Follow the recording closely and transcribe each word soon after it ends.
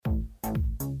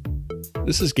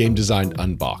This is Game Design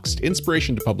Unboxed,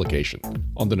 inspiration to publication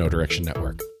on the No Direction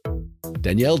Network.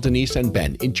 Danielle, Denise, and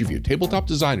Ben interview tabletop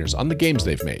designers on the games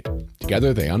they've made.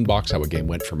 Together, they unbox how a game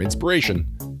went from inspiration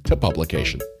to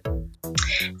publication.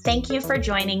 Thank you for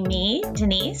joining me,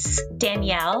 Denise,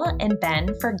 Danielle, and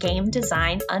Ben for Game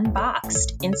Design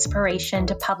Unboxed, Inspiration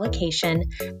to Publication,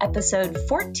 Episode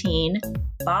 14,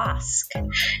 Bossk.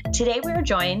 Today we are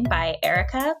joined by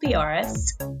Erica Bioris,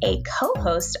 a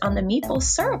co-host on the Meeple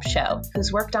Syrup Show,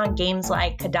 who's worked on games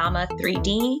like Kodama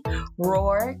 3D,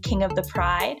 Roar, King of the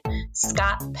Pride,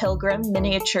 Scott Pilgrim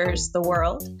Miniatures The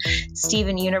World,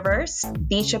 Steven Universe,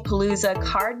 Beachapalooza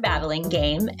card battling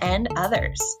game, and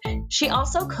others. She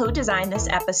also co-designed this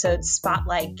episode's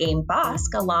spotlight game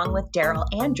Bossk along with Daryl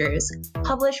Andrews,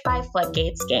 published by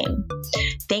Floodgates Game.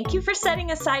 Thank you for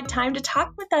setting aside time to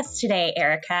talk with us today,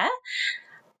 Erica.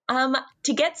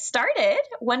 To get started,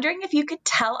 wondering if you could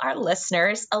tell our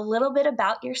listeners a little bit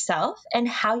about yourself and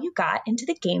how you got into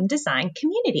the game design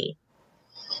community.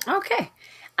 Okay.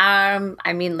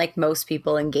 I mean, like most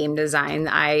people in game design,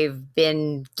 I've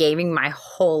been gaming my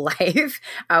whole life.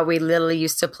 We literally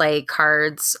used to play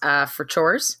cards for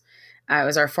chores. It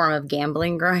was our form of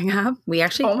gambling growing up. We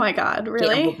actually, oh my God,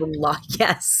 really? Gambled a lot.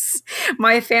 Yes,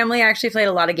 my family actually played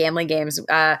a lot of gambling games.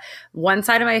 One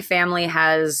side of my family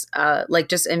has like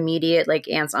just immediate like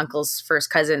aunts, uncles, first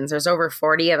cousins. There's over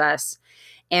 40 of us.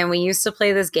 And we used to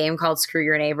play this game called Screw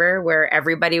Your Neighbor, where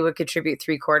everybody would contribute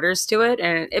 3/4 to it.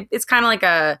 And it's kind of like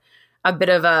a bit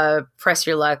of a press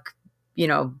your luck,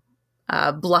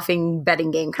 bluffing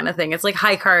betting game kind of thing. It's like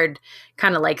high card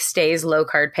kind of like stays, low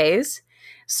card pays.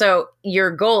 So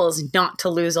your goal is not to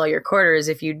lose all your quarters.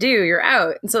 If you do, you're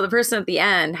out. And so the person at the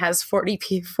end has 40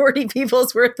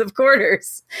 people's worth of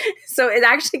quarters. So it's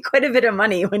actually quite a bit of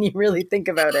money when you really think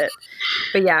about it.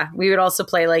 But yeah, we would also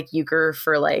play like euchre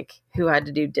for like who had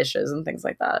to do dishes and things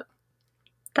like that.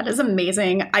 That is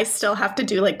amazing. I still have to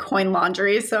do like coin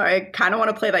laundry. So I kind of want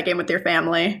to play that game with your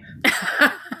family.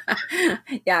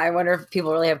 Yeah, I wonder if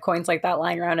people really have coins like that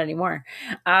lying around anymore.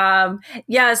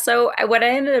 So what I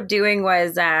ended up doing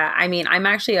was, I'm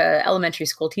actually an elementary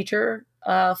school teacher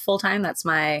full time. That's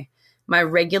my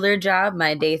regular job,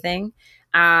 my day thing.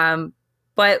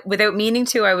 But without meaning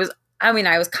to, I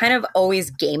was kind of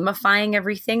always gamifying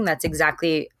everything. That's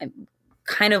exactly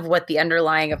kind of what the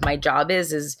underlying of my job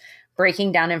is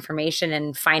breaking down information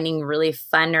and finding really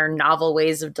fun or novel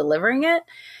ways of delivering it.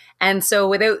 And so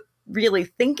without really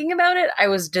thinking about it, I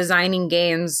was designing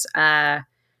games, or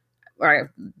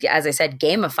as I said,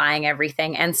 gamifying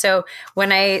everything. And so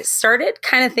when I started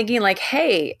kind of thinking like,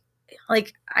 hey,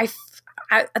 like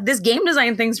this game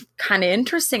design thing's kind of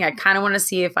interesting. I kind of want to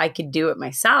see if I could do it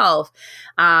myself.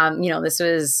 This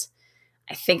was,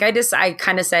 I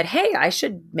kind of said, hey, I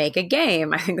should make a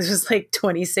game. I think this was like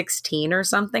 2016 or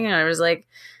something. And I was like,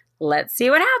 let's see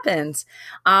what happens.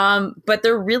 But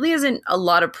there really isn't a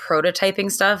lot of prototyping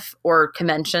stuff or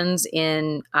conventions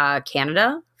in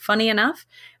Canada, funny enough.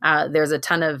 There's a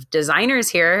ton of designers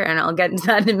here, and I'll get into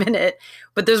that in a minute.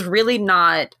 But there's really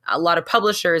not a lot of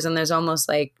publishers, and there's almost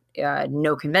like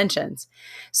no conventions.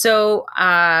 So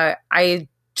I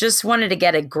just wanted to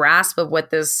get a grasp of what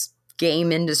this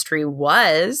game industry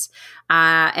was.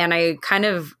 And I kind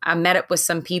of met up with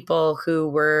some people who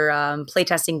were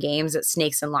playtesting games at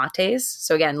Snakes and Lattes.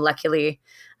 So again, luckily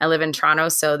I live in Toronto,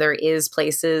 so there is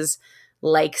places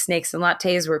like Snakes and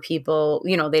Lattes where people,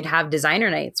 they'd have designer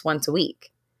nights once a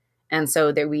week. And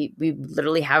so there we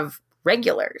literally have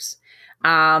regulars.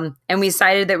 And we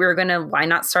decided that we were going to, why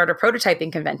not start a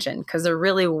prototyping convention? Because there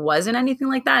really wasn't anything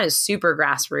like that. It's super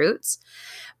grassroots.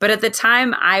 But at the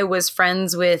time, I was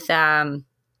friends with,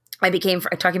 I became,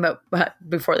 talking about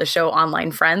before the show,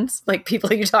 online friends, like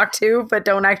people you talk to but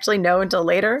don't actually know until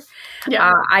later.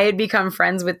 Yeah. I had become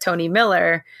friends with Tony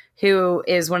Miller, who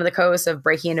is one of the co-hosts of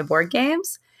Breaking Into Board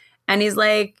Games. And he's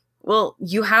like, well,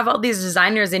 you have all these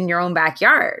designers in your own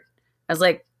backyard. I was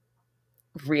like,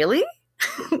 really?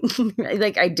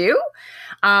 Like, I do?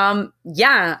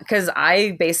 Yeah, because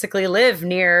I basically live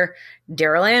near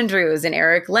Daryl Andrews and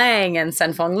Eric Lang and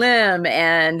Sen-Fong Lim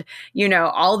and,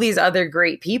 all these other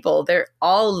great people. They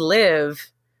all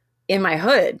live in my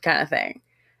hood kind of thing.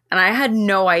 And I had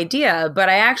no idea, but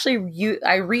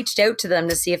I reached out to them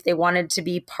to see if they wanted to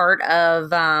be part of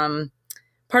the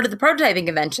prototyping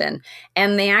convention.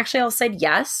 And they actually all said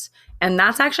yes. And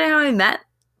that's actually how I met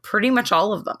pretty much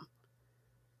all of them.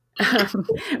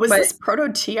 Was this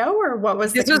Proto-TO or what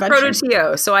was this? This was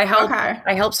Proto-TO. So I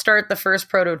helped start the first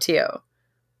Proto-TO.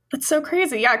 That's so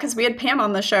crazy. Yeah, because we had Pam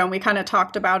on the show and we kind of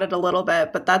talked about it a little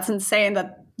bit, but that's insane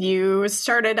that you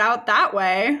started out that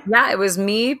way. Yeah, it was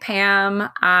me, Pam,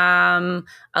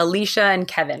 Alicia, and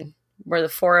Kevin were the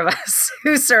four of us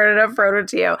who started up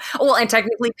Prototio. Well, and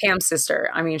technically Pam's sister.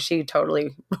 I mean, she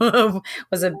totally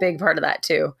was a big part of that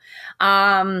too.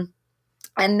 And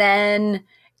then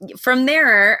from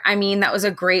there, I mean, that was a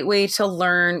great way to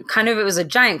learn. Kind of, it was a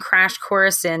giant crash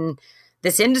course in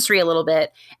this industry a little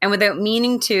bit. And without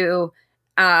meaning to,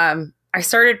 I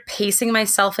started pacing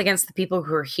myself against the people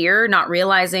who were here, not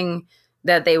realizing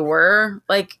that they were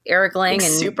like Eric Lang like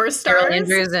and superstars, Carol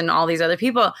Andrews and all these other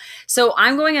people. So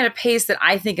I'm going at a pace that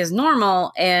I think is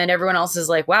normal, and everyone else is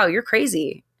like, wow, you're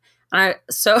crazy.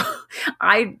 So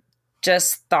I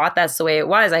just thought that's the way it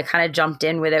was. I kind of jumped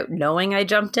in without knowing I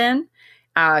jumped in.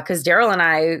 Because Daryl and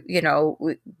I, you know,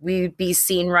 we'd be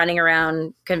seen running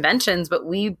around conventions, but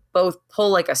we both pull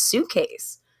like a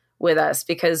suitcase with us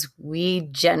because we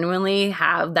genuinely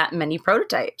have that many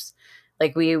prototypes.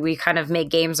 Like we kind of make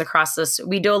games across this.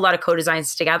 We do a lot of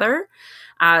co-designs together.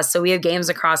 So we have games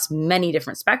across many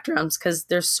different spectrums because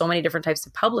there's so many different types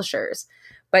of publishers.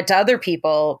 But to other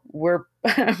people,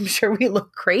 I'm sure we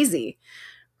look crazy,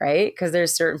 right? Because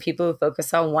there's certain people who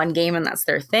focus on one game and that's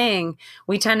their thing.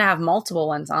 We tend to have multiple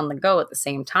ones on the go at the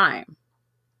same time.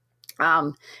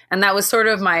 And that was sort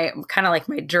of my kind of like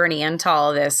my journey into all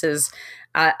of this is,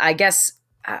 I guess,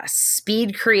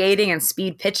 speed creating and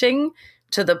speed pitching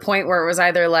to the point where it was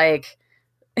either like,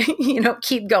 you know,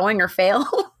 keep going or fail.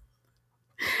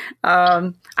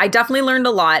 I definitely learned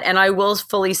a lot. And I will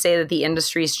fully say that the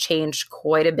industry's changed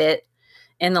quite a bit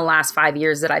in the last 5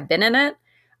 years that I've been in it.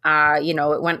 You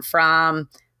know, it went from,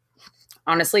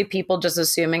 honestly, people just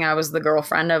assuming I was the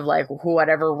girlfriend of like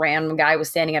whatever random guy was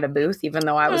standing at a booth, even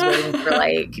though I was waiting for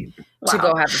like to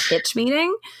go have a pitch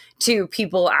meeting, to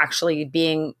people actually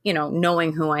being, you know,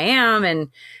 knowing who I am. And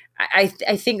I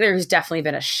think there's definitely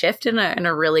been a shift in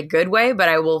a really good way, but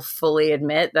I will fully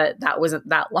admit that wasn't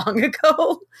that long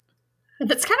ago.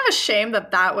 It's kind of a shame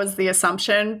that was the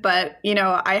assumption, but, you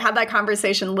know, I had that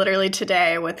conversation literally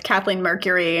today with Kathleen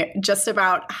Mercury just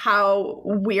about how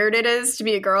weird it is to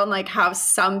be a girl and like how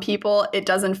some people, it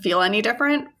doesn't feel any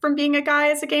different from being a guy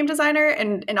as a game designer.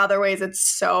 And in other ways, it's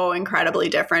so incredibly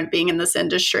different being in this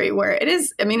industry where it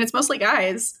is, I mean, it's mostly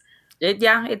guys.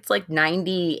 It's like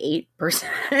 98%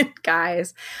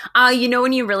 guys. You know,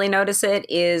 when you really notice it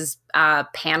is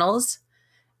panels.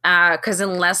 Because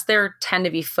unless they tend to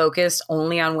be focused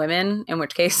only on women, in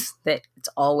which case that it's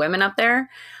all women up there,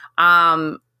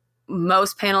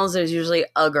 most panels there's usually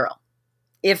a girl,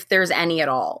 if there's any at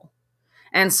all.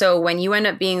 And so when you end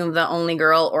up being the only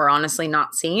girl or honestly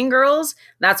not seeing girls,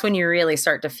 that's when you really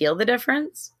start to feel the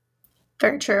difference.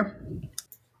 Very true.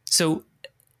 So,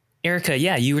 Erica,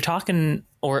 yeah, you were talking,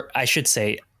 or I should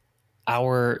say,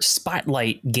 our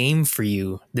spotlight game for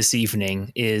you this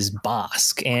evening is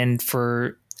Bossk. And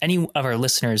for any of our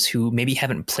listeners who maybe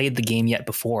haven't played the game yet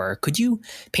before, could you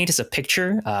paint us a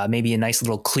picture, maybe a nice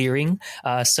little clearing,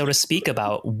 so to speak,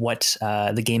 about what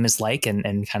the game is like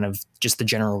and kind of just the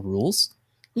general rules?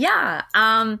 Yeah.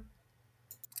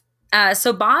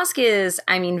 So Bossk is,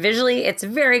 I mean, visually, it's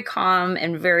very calm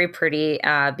and very pretty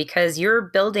because you're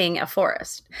building a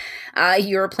forest.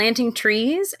 You're planting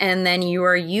trees, and then you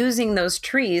are using those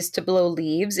trees to blow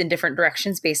leaves in different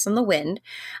directions based on the wind.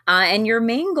 And your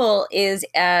main goal is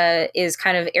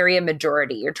kind of area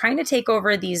majority. You're trying to take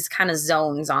over these kind of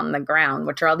zones on the ground,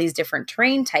 which are all these different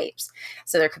terrain types.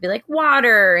 So there could be like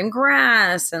water and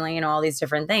grass and, you know, all these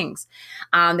different things.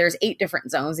 There's 8 different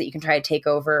zones that you can try to take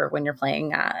over when you're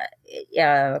playing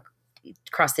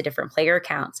across the different player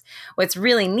accounts. What's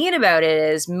really neat about it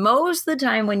is most of the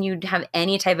time when you have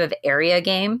any type of area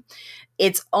game,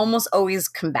 it's almost always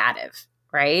combative,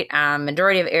 right?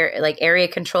 Majority of area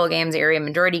control games, area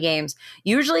majority games,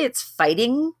 usually it's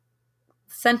fighting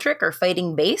centric or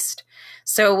fighting based.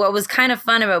 So what was kind of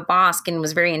fun about Bossk and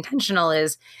was very intentional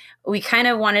is we kind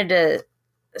of wanted to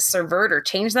subvert or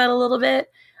change that a little bit.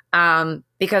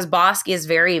 Because Bossk is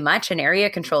very much an area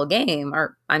control game,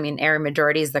 or I mean, area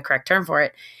majority is the correct term for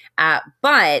it.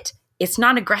 But it's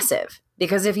not aggressive,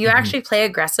 because if you actually play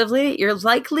aggressively, you're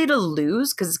likely to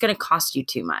lose because it's going to cost you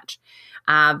too much.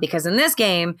 Because in this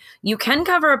game, you can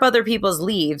cover up other people's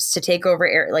leaves to take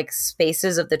over like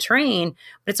spaces of the terrain,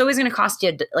 but it's always going to cost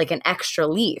you like an extra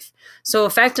leaf. So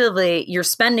effectively, you're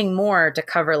spending more to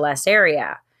cover less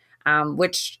area.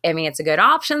 Which, I mean, it's a good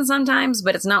option sometimes,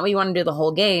 but it's not what you want to do the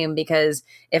whole game, because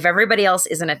if everybody else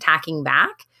isn't attacking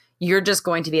back, you're just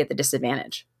going to be at the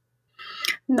disadvantage.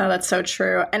 No, that's so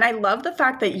true. And I love the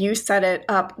fact that you set it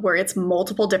up where it's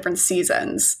multiple different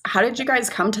seasons. How did you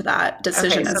guys come to that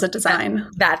decision as a design?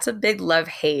 That's a big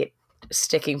love-hate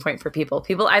sticking point for people.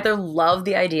 People either love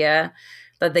the idea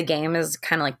that the game is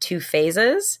kind of like 2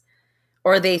 phases,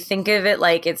 or they think of it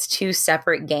like it's two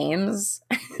separate games.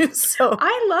 So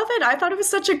I love it. I thought it was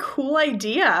such a cool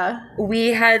idea. we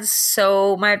had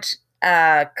so much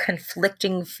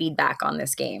conflicting feedback on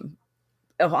this game,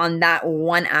 on that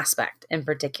one aspect in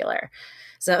particular.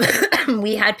 So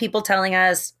we had people telling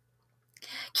us,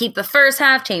 keep the first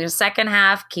half, change the second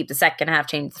half, keep the second half,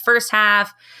 change the first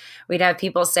half. We'd have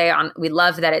people say we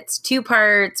love that it's two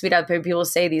parts. We'd have people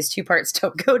say these two parts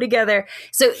don't go together.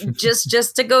 So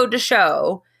just to go to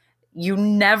show, you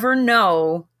never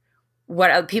know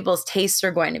what other people's tastes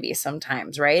are going to be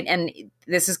sometimes, right? And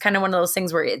this is kind of one of those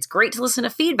things where it's great to listen to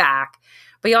feedback,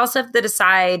 but you also have to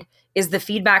decide, is the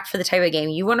feedback for the type of game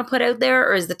you want to put out there,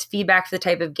 or is the feedback for the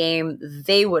type of game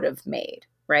they would have made,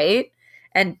 right?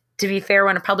 And to be fair,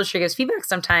 when a publisher gives feedback,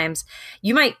 sometimes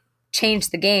you might change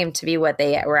the game to be what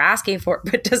they were asking for,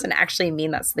 but it doesn't actually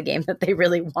mean that's the game that they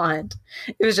really want.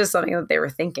 It was just something that they were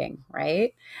thinking,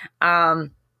 right?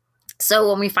 So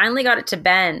when we finally got it to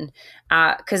Ben,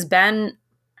 because Ben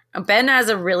has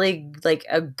a really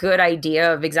a good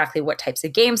idea of exactly what types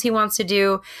of games he wants to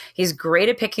do. He's great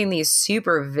at picking these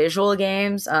super visual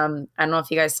games. I don't know if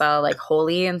you guys saw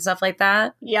Holy and stuff like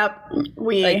that. Yep.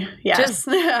 Yes. Just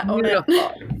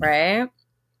beautiful, right?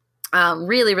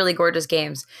 Really, really gorgeous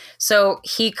games. So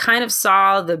he kind of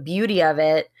saw the beauty of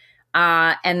it.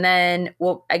 And then,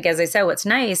 I guess I said, what's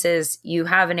nice is you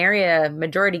have an area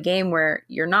majority game where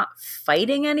you're not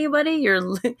fighting anybody.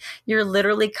 You're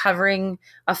literally covering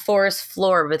a forest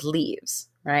floor with leaves,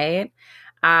 right?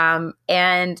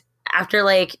 And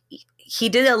after he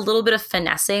did a little bit of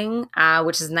finessing,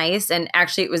 which is nice. And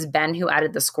actually it was Ben who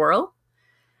added the squirrel,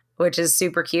 which is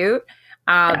super cute.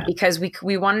 Because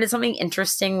we wanted something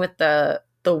interesting with the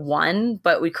one,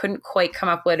 but we couldn't quite come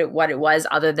up with what it was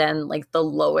other than the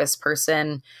lowest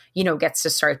person, gets to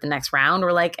start the next round.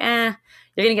 We're like, you're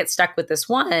going to get stuck with this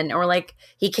one. And we're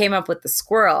he came up with the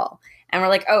squirrel, and we're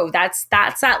like, oh, that's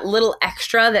that little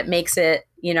extra that makes it,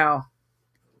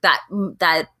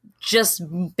 that just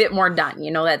bit more done,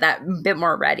 that bit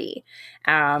more ready.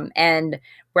 And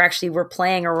we're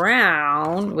playing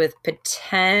around with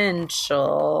potential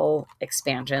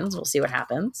expansions. We'll see what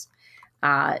happens.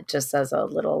 Just as a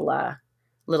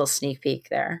little sneak peek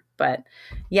there, but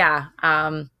yeah,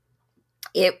 I'm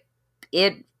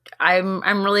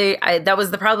really, that was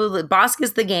probably Bosk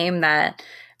is the game that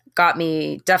got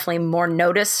me definitely more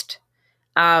noticed,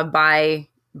 by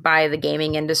the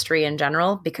gaming industry in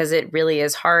general, because it really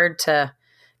is hard to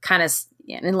kind of,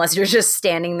 unless you're just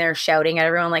standing there shouting at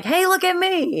everyone hey, look at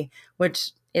me,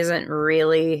 which isn't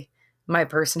really my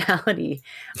personality.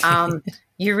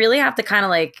 You really have to kind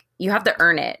of you have to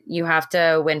earn it. You have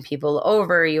to win people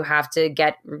over. You have to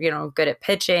get, good at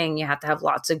pitching. You have to have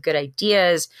lots of good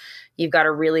ideas. You've got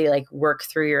to really work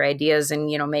through your ideas and,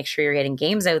 make sure you're getting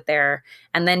games out there,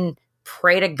 and then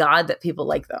pray to God that people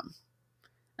like them.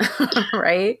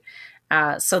 Right?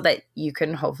 So that you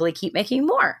can hopefully keep making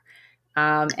more.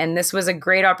 And this was a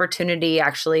great opportunity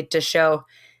actually to show,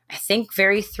 I think,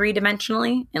 very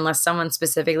three-dimensionally, unless someone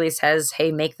specifically says,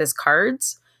 hey, make this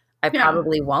cards. I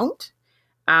probably won't.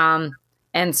 And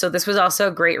so this was also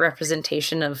a great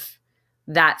representation of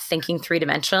that thinking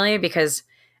three-dimensionally, because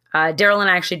Daryl and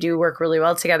I actually do work really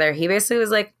well together. He basically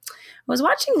was I was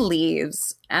watching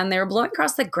leaves and they were blowing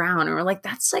across the ground, and we're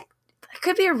that's that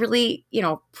could be a really,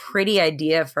 pretty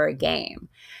idea for a game.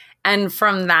 And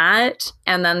from that,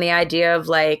 and then the idea of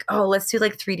oh, let's do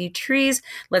 3D trees.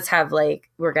 Let's have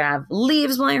we're going to have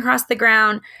leaves blowing across the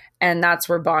ground. And that's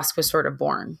where Bosk was sort of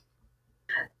born.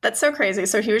 That's so crazy.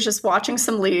 So he was just watching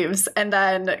some leaves, and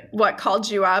then called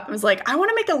you up and was I want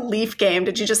to make a leaf game.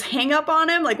 Did you just hang up on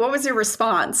him? What was your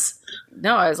response?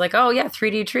 No, I was oh yeah,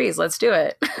 3D trees. Let's do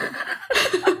it.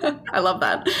 I love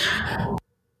that.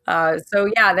 So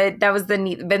yeah, that was the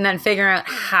neat, but then figuring out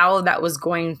how that was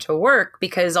going to work,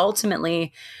 because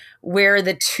ultimately where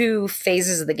the two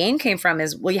phases of the game came from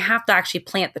is, you have to actually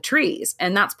plant the trees,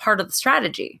 and that's part of the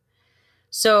strategy.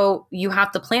 So you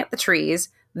have to plant the trees,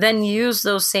 then use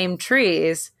those same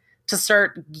trees to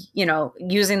start,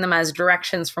 using them as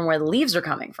directions from where the leaves are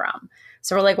coming from.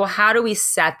 So we're well, how do we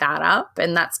set that up?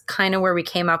 And that's kind of where we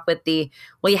came up with you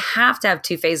have to have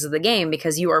two phases of the game,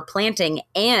 because you are planting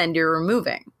and you're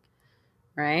removing,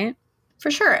 right?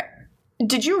 For sure.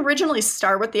 Did you originally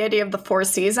start with the idea of the 4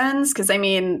 seasons? Because,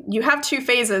 you have 2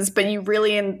 phases, but you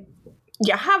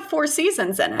have 4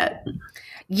 seasons in it.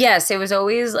 Yes, it was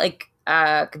always the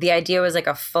idea was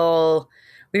a full,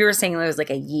 we were saying it was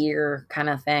a year kind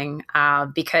of thing,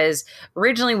 because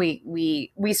originally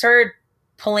we started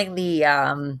pulling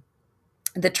the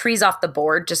the trees off the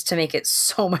board just to make it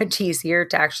so much easier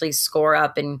to actually score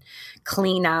up and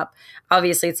clean up.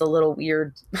 Obviously, it's a little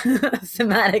weird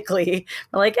thematically.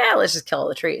 We're like, yeah, let's just kill all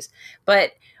the trees.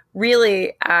 But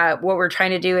really, what we're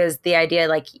trying to do is the idea,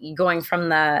 like going from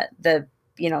the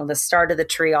start of the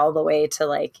tree all the way to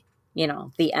like,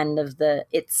 the end of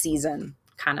its season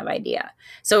kind of idea.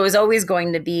 So it was always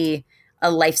going to be a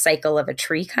life cycle of a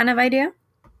tree kind of idea.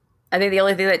 I think the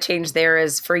only thing that changed there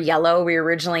is for yellow, we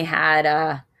originally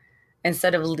had,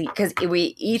 instead of because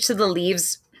each of the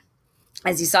leaves,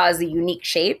 as you saw, is the unique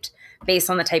shaped based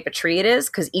on the type of tree it is,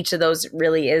 because each of those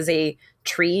really is a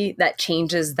tree that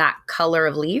changes that color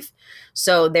of leaf.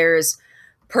 So there's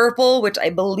purple, which I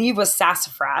believe was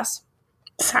sassafras.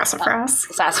 Sassafras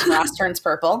turns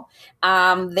purple.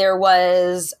 There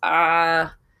was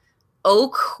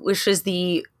oak, which is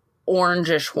the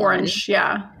orangish one. Orange,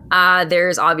 yeah.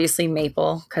 There's obviously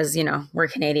maple because we're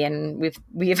Canadian.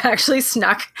 We've actually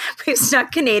snuck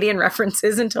Canadian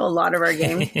references into a lot of our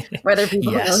games, whether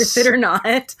people notice it or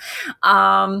not.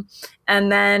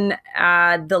 And then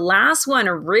the last one,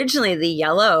 originally the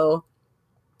yellow,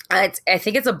 I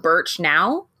think it's a birch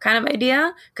now kind of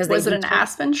idea. Because was it an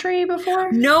aspen tree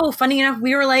before? No, funny enough,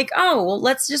 we were like, oh, well,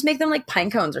 let's just make them like pine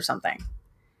cones or something.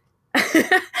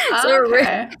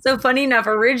 So funny enough,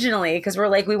 originally, because we're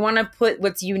like, we want to put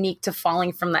what's unique to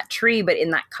falling from that tree, but in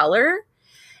that color.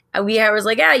 And I was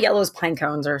like, yellow's pine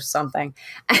cones or something.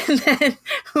 And then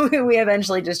we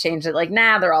eventually just changed it. Like,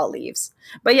 nah, they're all leaves.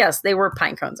 But yes, they were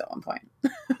pine cones at one point.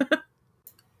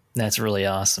 That's really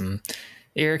awesome.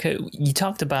 Erica, you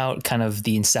talked about kind of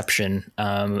the inception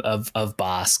of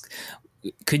Bossk.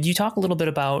 Could you talk a little bit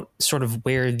about sort of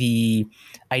where the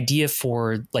idea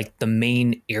for like the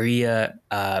main area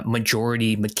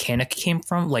majority mechanic came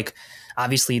from? Like,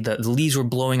 obviously the leaves were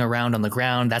blowing around on the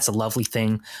ground. That's a lovely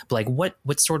thing. But like,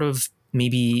 what sort of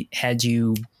maybe had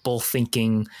you both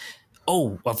thinking,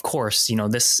 oh, of course,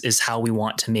 this is how we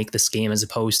want to make this game, as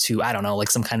opposed to, I don't know,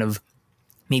 like some kind of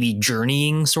maybe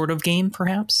journeying sort of game,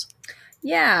 perhaps?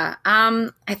 Yeah.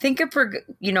 I think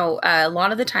a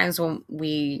lot of the times when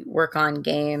we work on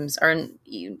games,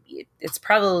 it's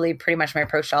probably pretty much my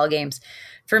approach to all games.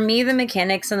 For me, the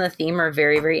mechanics and the theme are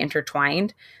very, very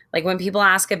intertwined. Like when people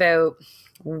ask about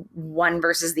one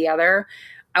versus the other,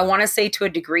 I want to say to a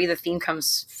degree, the theme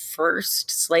comes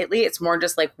first slightly. It's more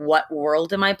just like, what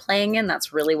world am I playing in?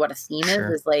 That's really what a theme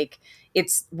is like,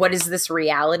 it's what is this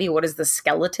reality? What is the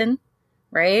skeleton?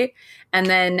 Right. And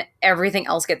then everything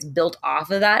else gets built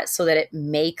off of that so that it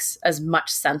makes as much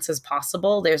sense as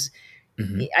possible.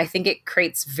 I think it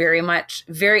creates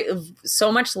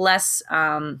so much less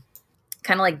kind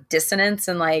of like dissonance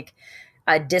and like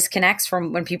disconnects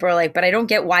from when people are like, but I don't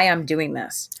get why I'm doing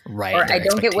this. Right. Or I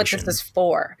don't get what this is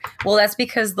for. Well, that's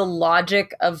because the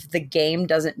logic of the game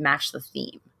doesn't match the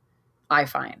theme, I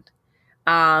find.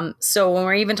 So when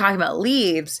we're even talking about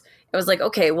leaves, it was like,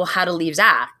 okay, well, how do leaves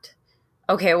act?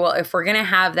 Okay, well, if we're going to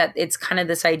have that, it's kind of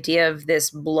this idea of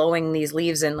this blowing these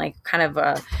leaves in like kind of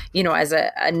a, as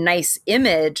a nice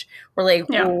image, we're like,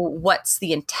 well, what's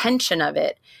the intention of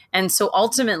it? And so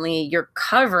ultimately you're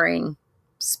covering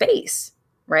space,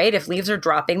 right? If leaves are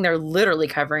dropping, they're literally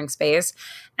covering space.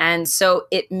 And so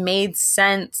it made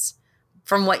sense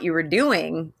from what you were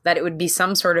doing that it would be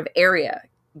some sort of area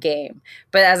game.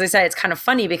 But as I said, it's kind of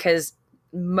funny because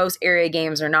most area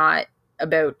games are not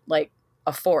about like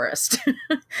a forest,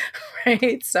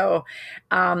 right? So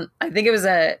I think it was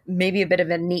maybe a bit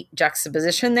of a neat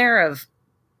juxtaposition there of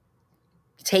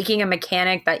taking a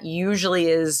mechanic that usually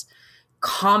is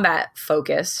combat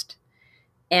focused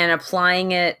and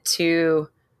applying it to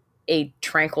a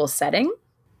tranquil setting.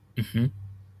 Mm-hmm.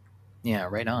 Yeah,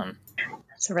 right on.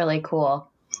 That's really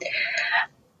cool.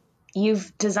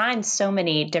 You've designed so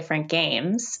many different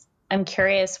games. I'm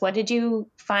curious, what did you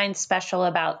find special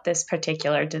about this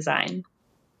particular design?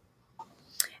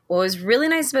 What was really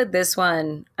nice about this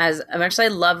one, as I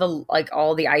love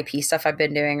all the IP stuff I've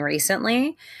been doing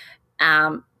recently.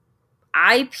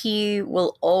 IP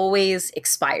will always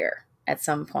expire at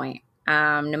some point.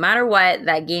 No matter what,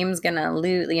 that game's gonna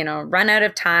run out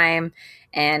of time,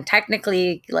 and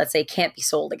technically, let's say, can't be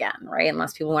sold again, right?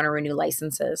 Unless people want to renew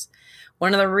licenses.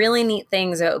 One of the really neat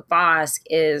things about Bossk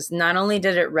is not only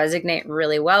did it resonate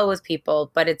really well with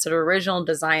people, but it's an original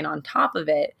design on top of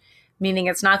it. Meaning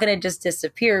it's not going to just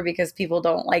disappear because people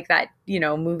don't like that,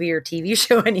 movie or TV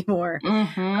show anymore.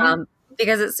 Mm-hmm.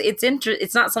 Because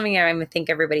it's not something I think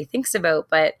everybody thinks about,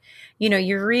 but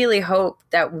you really hope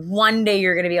that one day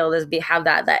you're going to be able to have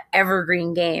that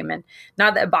evergreen game. And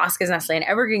not that Bossk is necessarily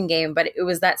an evergreen game, but it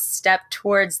was that step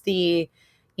towards the,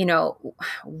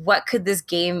 what could this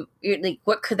game, like,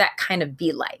 what could that kind of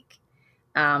be like?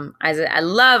 I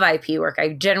love IP work. I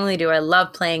generally do. I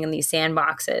love playing in these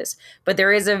sandboxes, but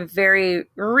there is a very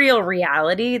real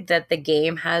reality that the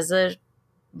game has a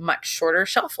much shorter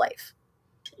shelf life.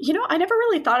 I never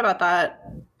really thought about that,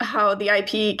 how the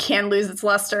IP can lose its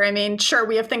luster. I mean, sure,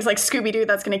 we have things like Scooby-Doo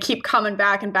that's going to keep coming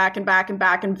back and back and back and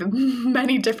back in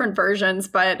many different versions.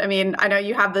 But I mean, I know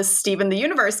you have this Steven the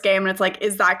Universe game, and it's like,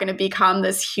 is that going to become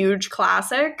this huge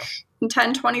classic in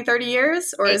 10, 20, 30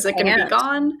 years? Or is it going to be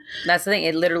gone? That's the thing.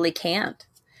 It literally can't.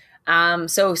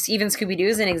 So even Scooby-Doo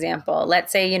is an example.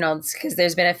 Let's say, because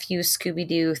there's been a few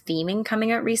Scooby-Doo theming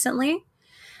coming out recently.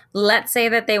 Let's say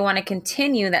that they want to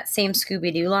continue that same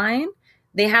Scooby-Doo line.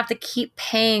 They have to keep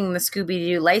paying the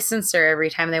Scooby-Doo licensor every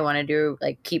time they want to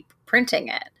keep printing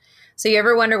it. So you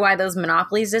ever wonder why those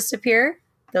monopolies disappear?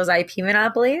 Those IP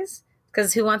monopolies?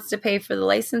 Because who wants to pay for the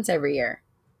license every year?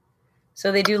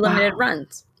 So they do limited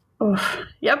runs. Oh,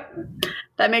 yep.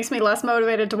 That makes me less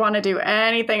motivated to want to do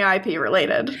anything IP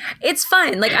related. It's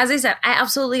fun. Like, as I said, I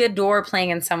absolutely adore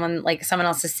playing in someone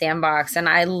else's sandbox. And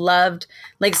I loved,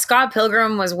 Scott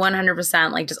Pilgrim was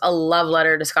 100% just a love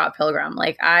letter to Scott Pilgrim.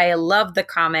 I loved the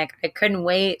comic. I couldn't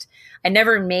wait. I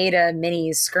never made a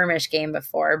mini skirmish game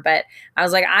before, but I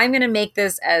was like, I'm going to make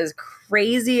this as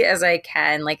crazy as I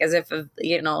can, as if,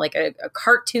 a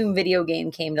cartoon video game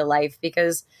came to life,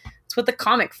 because it's what the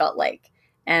comic felt like.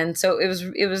 And so it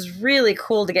was really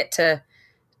cool to get to,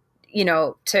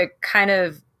 to kind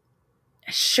of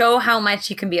show how much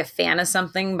you can be a fan of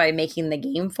something by making the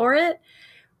game for it.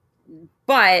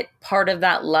 But part of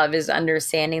that love is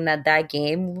understanding that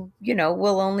game,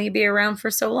 will only be around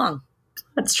for so long.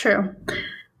 That's true.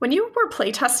 When you were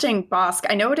playtesting Bossk,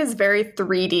 I know it is very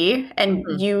 3D, and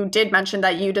you did mention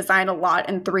that you design a lot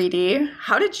in 3D.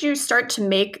 How did you start to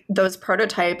make those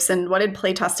prototypes, and what did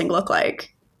playtesting look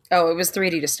like? Oh, it was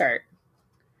 3D to start.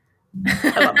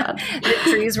 I love that.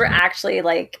 The trees were actually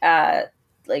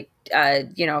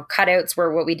cutouts,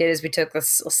 where what we did is we took the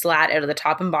slat out of the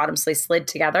top and bottom, so they slid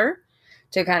together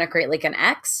to kind of create an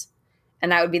X,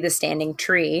 and that would be the standing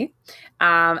tree.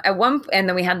 And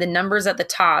then we had the numbers at the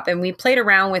top, and we played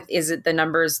around with, is it the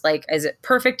numbers, is it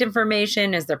perfect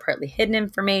information? Is there partly hidden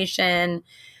information?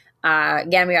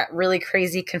 Again, we got really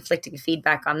crazy conflicting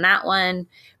feedback on that one.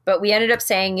 But we ended up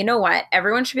saying, you know what?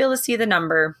 Everyone should be able to see the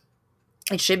number.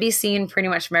 It should be seen pretty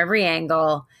much from every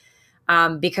angle,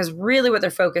 because really what they're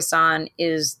focused on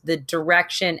is the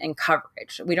direction and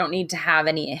coverage. We don't need to have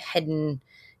any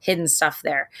hidden stuff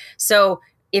there. So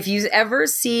if you ever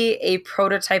see a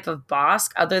prototype of Bossk,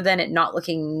 other than it not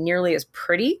looking nearly as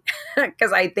pretty,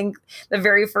 because I think the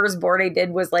very first board I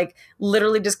did was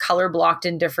literally just color blocked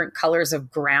in different colors of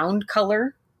ground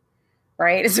color.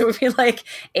 Right? So it would be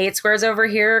 8 squares over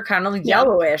here, kind of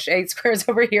yellowish, 8 squares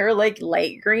over here, light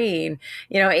green,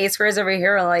 8 squares over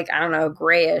here, I don't know,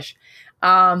 grayish.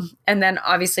 And then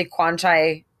obviously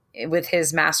Quanchai, with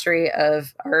his mastery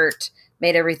of art,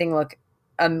 made everything look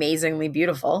amazingly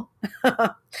beautiful.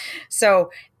 So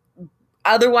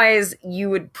otherwise you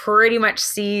would pretty much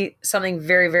see something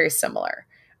very, very similar.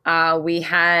 We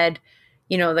had,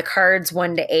 the cards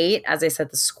 1 to 8. As I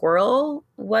said, the squirrel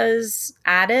was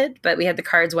added, but we had the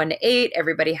cards 1 to 8.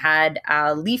 Everybody had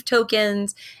leaf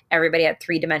tokens. Everybody had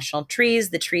 3-dimensional trees.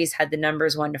 The trees had the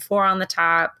numbers 1 to 4 on the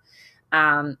top.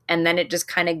 And then it just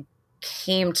kind of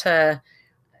came to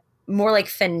more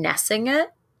finessing it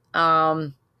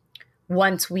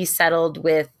once we settled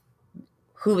with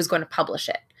who was going to publish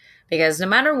it. Because no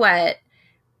matter what,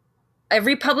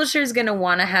 every publisher is going to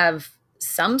want to have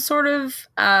some sort of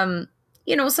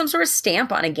some sort of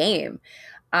stamp on a game,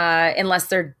 unless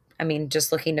they're,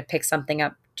 just looking to pick something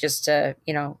up just to,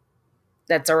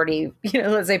 that's already,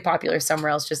 let's say popular somewhere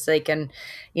else, just so they can,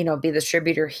 be the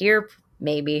distributor here,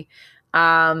 maybe.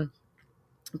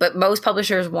 But most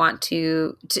publishers want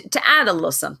to add a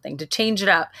little something, to change it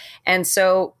up. And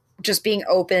so just being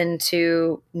open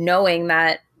to knowing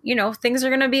that, things are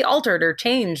going to be altered or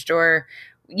changed, or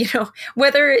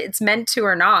whether it's meant to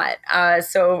or not.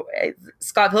 So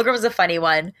Scott Pilgrim was a funny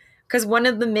one, because one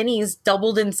of the minis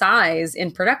doubled in size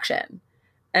in production.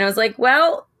 And I was like,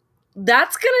 well,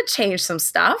 that's going to change some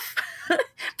stuff,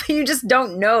 but you just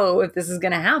don't know if this is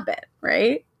going to happen,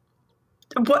 right?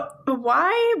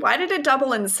 Why did it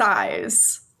double in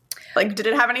size? Did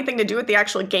it have anything to do with the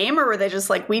actual game, or were they just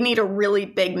we need a really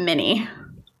big mini?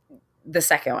 The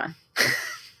second one.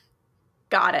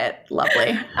 Got it.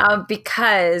 Lovely.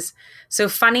 Because, so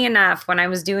funny enough, when I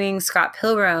was doing Scott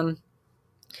Pilgrim,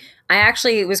 I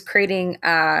actually was creating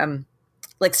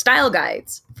style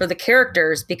guides for the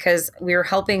characters, because we were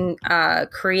helping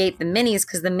create the minis,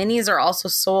 because the minis are also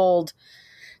sold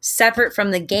separate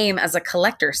from the game as a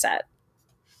collector set.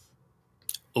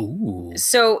 Ooh.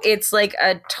 So it's like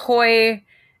a toy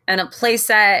and a play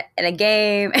set and a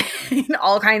game and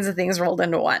all kinds of things rolled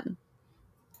into one.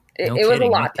 It was a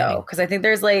lot though, because I think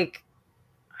there's like,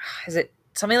 is it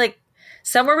something like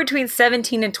somewhere between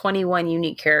 17 and 21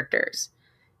 unique characters,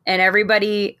 and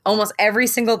almost every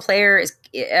single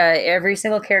every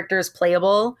single character is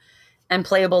playable and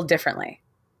playable differently.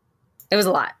 It was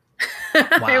a lot.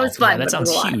 Wow. It was fun. Yeah, that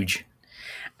sounds huge.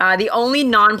 The only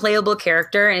non-playable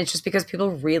character, and it's just because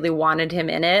people really wanted him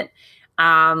in it,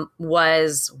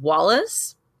 was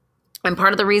Wallace. And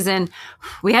part of the reason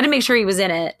we had to make sure he was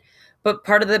in it, but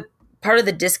part of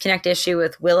the disconnect issue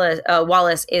with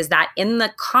Wallace is that in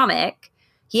the comic,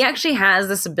 he actually has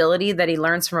this ability that he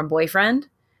learns from a boyfriend,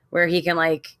 where he can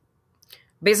like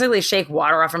basically shake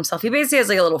water off himself. He basically has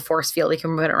like a little force field he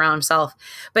can put around himself.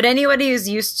 But anybody who's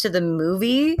used to the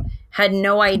movie had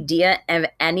no idea of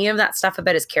any of that stuff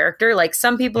about his character. Like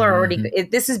some people are already,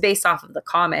 this is based off of the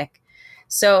comic.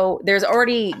 So there's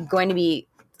already going to be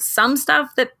some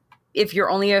stuff that if you're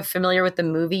only familiar with the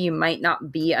movie, you might not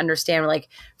understand. Like,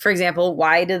 for example,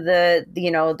 why do the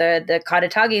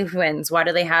Katatagi twins, why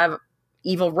do they have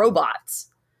evil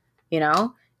robots? You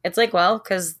know, it's like, well,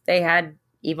 because they had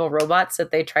evil robots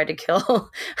that they tried to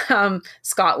kill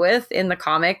Scott with in the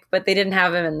comic, but they didn't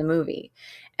have him in the movie.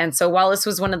 And so Wallace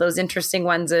was one of those interesting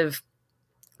ones of,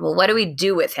 well, what do we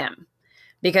do with him?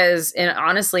 Because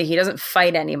honestly, he doesn't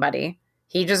fight anybody.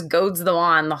 He just goads them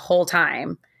on the whole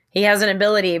time. He has an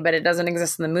ability, but it doesn't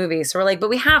exist in the movie. So we're like, but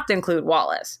we have to include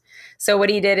Wallace. So what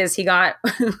he did is he got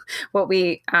what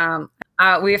we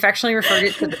affectionately referred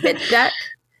it to the bitch deck.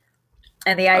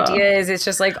 And the idea is it's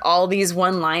just like all these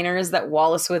one-liners that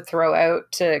Wallace would throw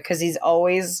out because he's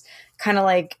always kind of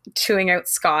like chewing out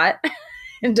Scott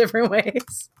in different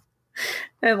ways.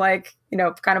 And like, you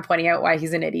know, kind of pointing out why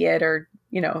he's an idiot or,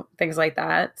 you know, things like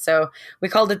that. So we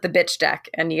called it the bitch deck,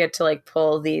 and you get to like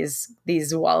pull these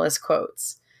Wallace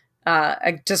quotes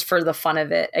just for the fun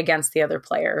of it against the other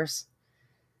players.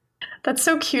 That's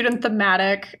so cute and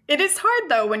thematic. It is hard,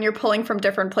 though, when you're pulling from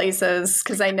different places,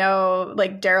 because I know,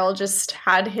 like, Daryl just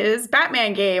had his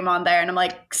Batman game on there, and I'm,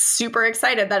 like, super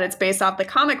excited that it's based off the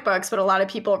comic books, but a lot of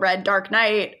people read Dark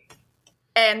Knight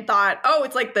and thought, oh,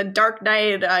 it's like the Dark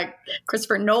Knight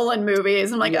Christopher Nolan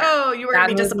movies. I'm like, oh, you were going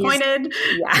to be disappointed?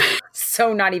 Yeah,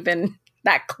 so not even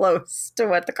that close to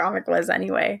what the comic was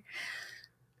anyway.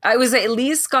 I was at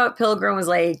least Scott Pilgrim was,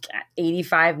 like,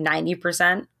 85,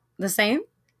 90% the same.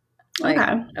 Like,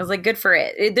 okay. I was like, good for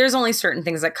it. There's only certain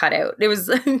things that cut out. It was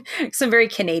some very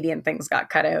Canadian things got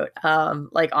cut out,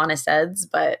 like Honest Ed's.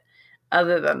 But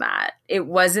other than that, it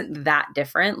wasn't that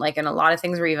different. Like, and a lot of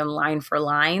things were even line for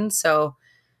line. So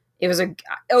it was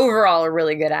overall a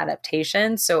really good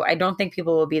adaptation. So I don't think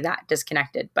people will be that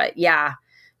disconnected. But yeah,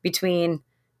 between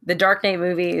the Dark Knight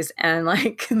movies and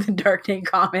like the Dark Knight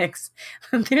comics,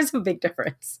 there's a big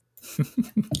difference.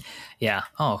 Yeah.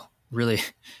 Oh, really,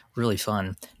 really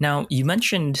fun. Now, you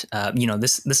mentioned,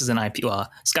 this is an IP.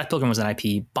 Scott Pilgrim was an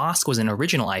IP. Bossk was an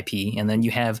original IP. And then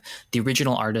you have the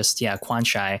original artist,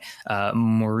 Kwanchai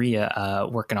Moria,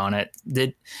 working on it.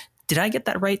 Did I get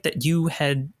that right, that you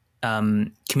had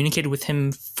communicated with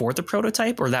him for the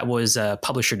prototype, or that was a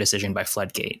publisher decision by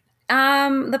Floodgate?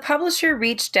 The publisher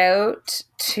reached out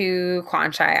to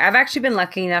Kwanchai. I've actually been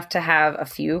lucky enough to have a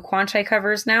few Kwanchai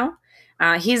covers now.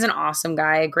 He's an awesome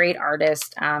guy, a great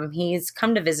artist. He's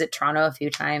come to visit Toronto a few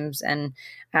times, and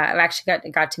I've actually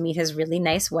got to meet his really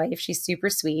nice wife. She's super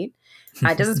sweet.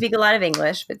 Doesn't speak a lot of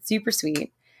English, but super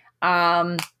sweet.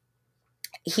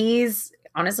 He's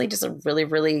honestly just a really,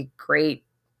 really great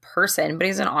person, but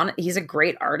he's a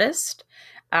great artist.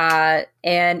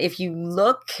 And if you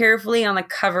look carefully on the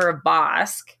cover of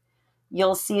Bossk,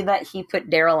 you'll see that he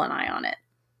put Daryl and I on it.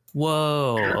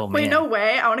 Whoa. Oh, man. Wait, no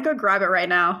way. I want to go grab it right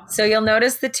now. So you'll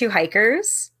notice the two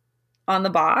hikers on the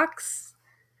box.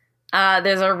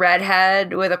 There's a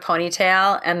redhead with a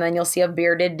ponytail, and then you'll see a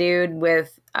bearded dude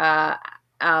with a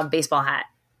baseball hat.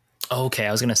 Okay,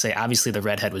 I was going to say, obviously the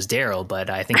redhead was Daryl, but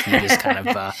I think he just kind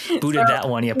of booted that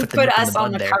one. Yeah, put us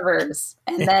on the covers.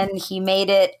 And then he made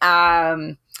it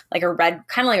like kind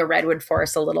of like a redwood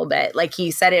forest a little bit. Like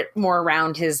he set it more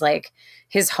around his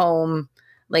home.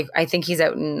 Like, I think he's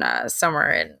out in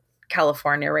somewhere in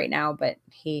California right now, but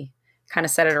he kind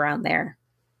of set it around there.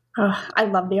 Oh, I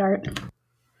love the art.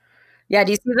 Yeah.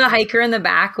 Do you see the hiker in the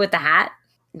back with the hat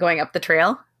going up the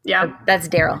trail? Yeah. That's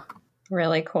Daryl.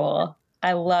 Really cool.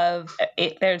 I love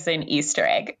it. There's an Easter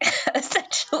egg,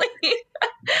 essentially.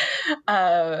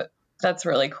 That's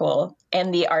really cool.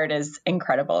 And the art is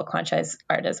incredible. Kwanchai's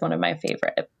art is one of my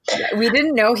favorite. We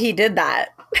didn't know he did that.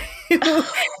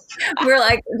 We're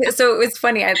like, so it was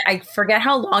funny. I forget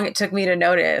how long it took me to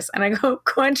notice. And I go,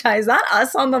 Concha, is that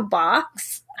us on the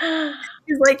box?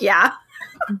 He's like, yeah.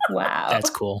 Wow. That's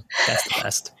cool. That's the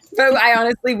best. But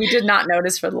we did not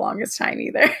notice for the longest time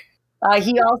either.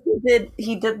 He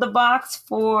did the box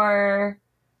for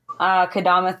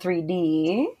Kodama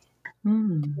 3D.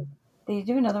 Did he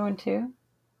do another one too?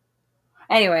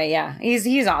 Anyway, yeah,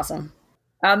 he's awesome.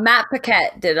 Matt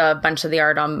Paquette did a bunch of the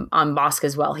art on Bosk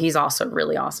as well. He's also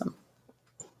really awesome.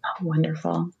 Oh,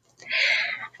 wonderful.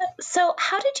 So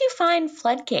how did you find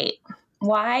Floodgate?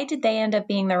 Why did they end up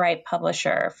being the right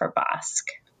publisher for Bosk?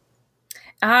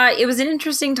 It was an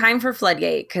interesting time for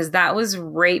Floodgate because that was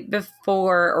right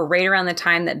before or right around the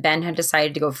time that Ben had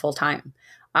decided to go full-time.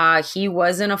 He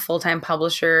wasn't a full-time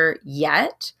publisher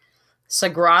yet.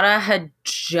 Sagrada had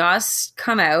just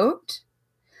come out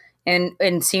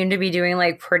and seemed to be doing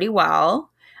like pretty well.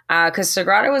 Because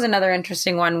Sagrada was another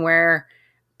interesting one where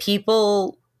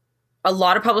a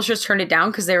lot of publishers turned it down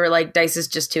because they were like, DICE is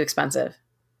just too expensive.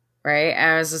 Right.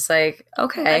 And I was just like,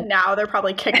 okay. And now they're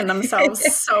probably kicking themselves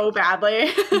so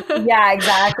badly. Yeah,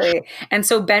 exactly. And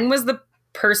so Ben was the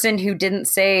person who didn't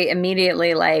say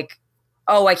immediately like,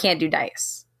 oh, I can't do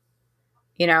DICE,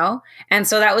 you know? And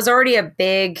so that was already a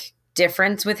big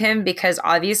difference with him because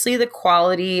obviously the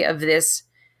quality of this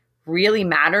really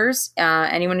matters.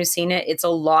 Anyone who's seen it, it's a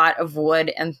lot of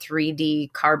wood and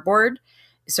 3D cardboard.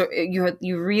 So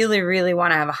you really, really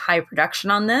want to have a high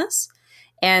production on this.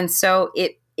 And so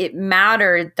it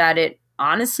mattered that it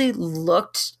honestly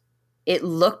looked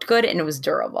good and it was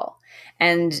durable.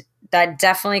 And that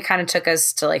definitely kind of took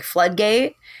us to like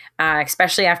Floodgate,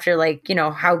 especially after like, you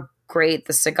know, how great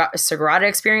the Sagrada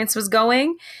experience was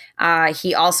going.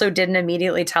 He also didn't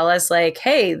immediately tell us like,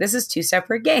 hey, this is 2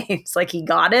 separate games. Like he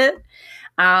got it.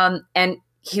 And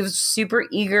he was super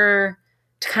eager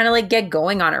to kind of like get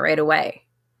going on it right away.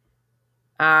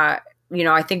 You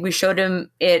know, I think we showed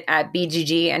him it at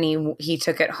BGG and he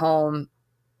took it home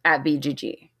at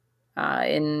BGG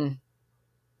in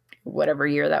whatever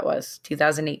year that was,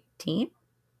 2018.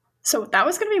 So that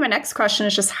was going to be my next question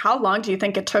is just how long do you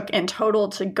think it took in total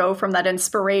to go from that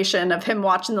inspiration of him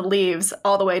watching the leaves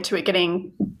all the way to it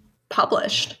getting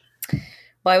published?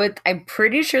 Well, I'm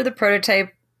pretty sure the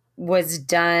prototype was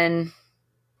done.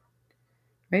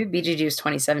 Maybe BGG was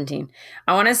 2017.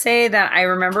 I want to say that I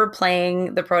remember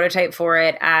playing the prototype for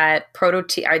it at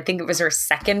I think it was our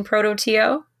second Proto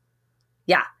TO.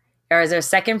 Yeah, it was our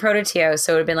second Proto TO.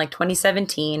 So it would have been like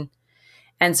 2017.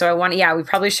 And so we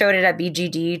probably showed it at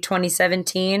BGG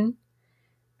 2017.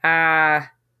 Ben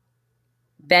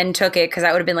took it because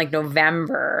that would have been like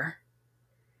November.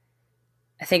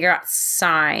 I think it got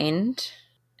signed.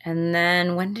 And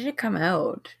then when did it come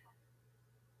out?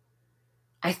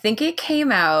 I think it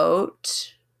came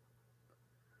out,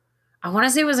 I want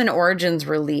to say it was an Origins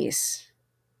release.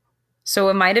 So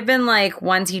it might have been like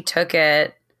once he took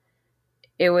it,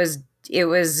 it was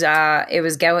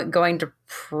going to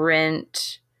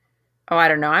print. Oh, I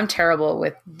don't know. I'm terrible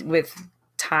with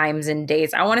times and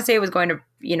dates. I want to say it was going to,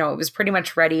 you know, it was pretty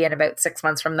much ready in about 6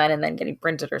 months from then and then getting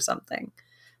printed or something.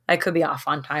 I could be off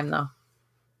on time though.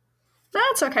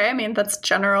 That's okay. I mean, that's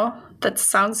general. That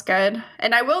sounds good.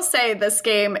 And I will say this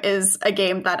game is a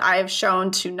game that I've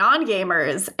shown to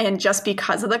non-gamers, and just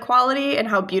because of the quality and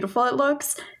how beautiful it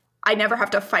looks, I never have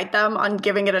to fight them on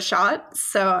giving it a shot.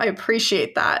 So I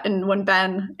appreciate that. And when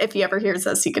Ben, if he ever hears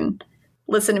this, he can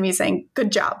listen to me saying, good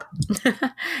job.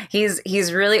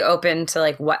 He's really open to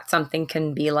like what something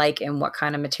can be like and what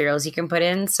kind of materials you can put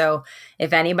in. So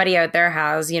if anybody out there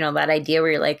has, you know, that idea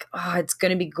where you're like, oh, it's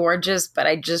going to be gorgeous, but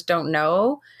I just don't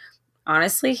know.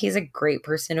 Honestly, he's a great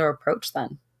person to approach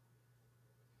then.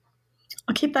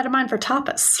 I'll keep that in mind for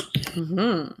Tapas.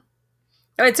 Mm-hmm.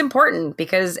 Oh, it's important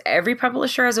because every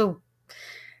publisher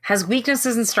has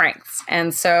weaknesses and strengths.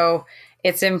 And so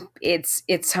it's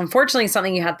unfortunately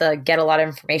something you have to get a lot of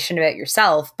information about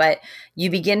yourself, but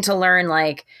you begin to learn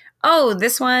like, oh,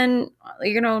 this one,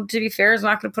 you know, to be fair, is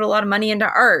not going to put a lot of money into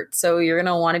art. So you're going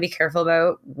to want to be careful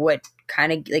about what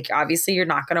kind of, like, obviously you're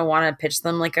not going to want to pitch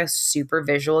them like a super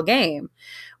visual game.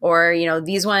 Or, you know,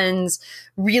 these ones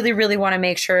really, really want to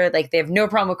make sure like they have no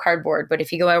problem with cardboard, but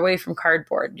if you go away from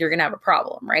cardboard, you're going to have a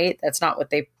problem, right? That's not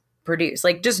what they produce.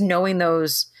 Like just knowing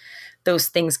those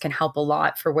things can help a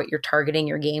lot for what you're targeting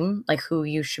your game, like who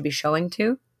you should be showing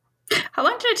to. How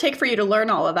long did it take for you to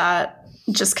learn all of that?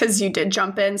 Just because you did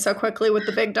jump in so quickly with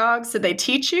the big dogs, did they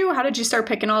teach you? How did you start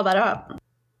picking all that up?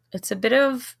 It's a bit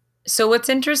of, so what's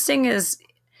interesting is,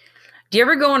 do you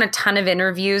ever go on a ton of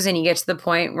interviews and you get to the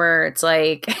point where it's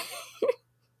like,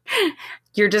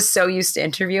 you're just so used to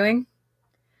interviewing?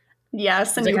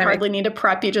 Yes, and you hardly need to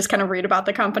prep. You just kind of read about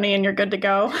the company and you're good to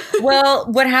go.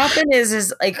 Well, what happened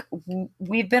is like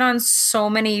we've been on so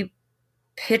many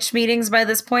pitch meetings by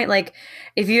this point. Like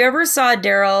if you ever saw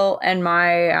Daryl and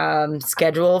my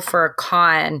schedule for a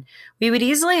con, we would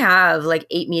easily have like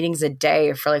 8 meetings a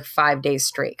day for like 5 days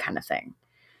straight kind of thing.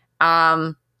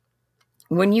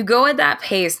 When you go at that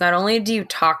pace, not only do you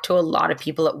talk to a lot of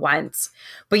people at once,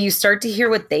 but you start to hear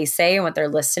what they say and what they're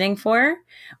listening for,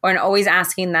 and always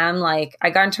asking them. Like I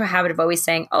got into a habit of always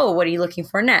saying, "Oh, what are you looking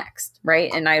for next?"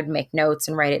 Right? And I would make notes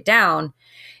and write it down.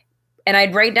 And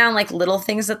I'd write down like little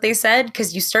things that they said,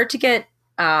 because you start to get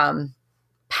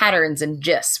patterns and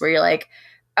gists where you're like,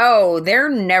 oh, they're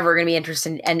never going to be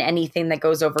interested in anything that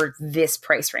goes over this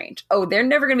price range. Oh, they're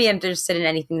never going to be interested in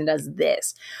anything that does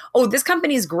this. Oh, this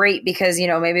company is great because,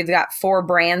 maybe they've got 4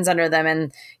 brands under them,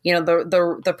 and,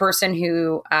 the person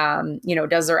who,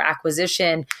 does their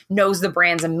acquisition knows the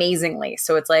brands amazingly.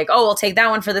 So it's like, oh, I'll take that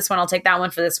one for this one. I'll take that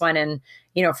one for this one. And,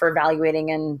 for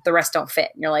evaluating, and the rest don't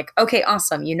fit. And you're like, okay,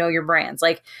 awesome. You know your brands.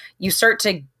 Like you start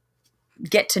to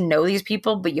get to know these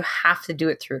people, but you have to do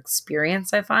it through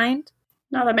experience, I find.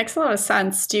 No, that makes a lot of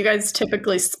sense. Do you guys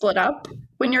typically split up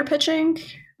when you're pitching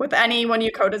with anyone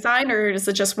you co-design, or is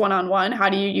it just one-on-one? How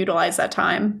do you utilize that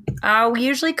time? We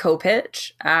usually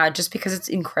co-pitch just because it's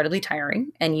incredibly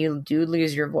tiring and you do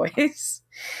lose your voice.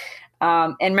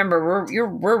 And remember,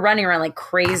 we're running around like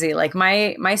crazy. Like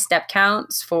my step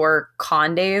counts for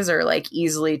con days are like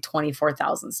easily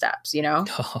 24,000 steps,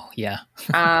 Oh, yeah.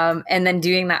 And then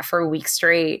doing that for a week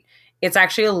straight, it's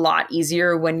actually a lot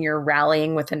easier when you're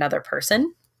rallying with another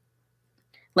person.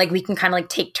 Like we can kind of like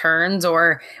take turns,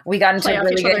 or we got into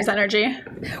really good energy.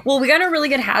 Well, we got into really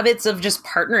good habits of just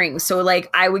partnering. So like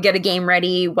I would get a game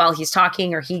ready while he's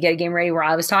talking, or he'd get a game ready while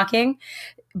I was talking.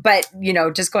 But,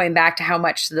 just going back to how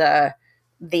much the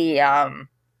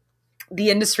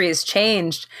industry has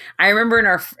changed. I remember in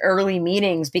our early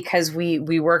meetings, because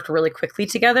we worked really quickly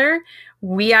together,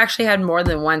 we actually had more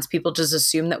than once people just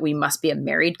assume that we must be a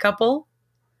married couple.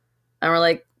 And we're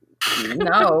like,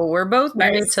 no, we're both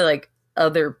married to like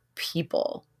other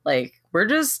people. Like we're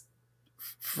just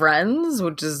friends,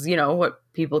 which is, what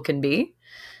people can be.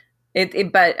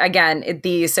 But again,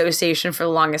 the association for the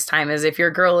longest time is if you're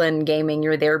a girl in gaming,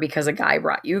 you're there because a guy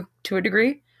brought you, to a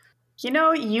degree.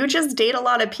 You just date a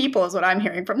lot of people is what I'm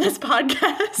hearing from this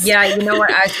podcast. Yeah, you know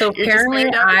what? So apparently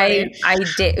I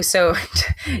date. So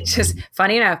just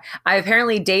funny enough, I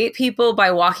apparently date people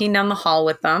by walking down the hall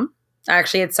with them. I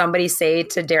actually had somebody say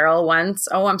to Daryl once,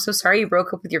 "Oh, I'm so sorry you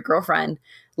broke up with your girlfriend."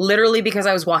 Literally because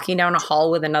I was walking down a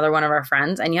hall with another one of our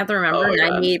friends. And you have to remember,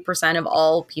 98% of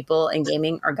all people in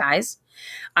gaming are guys.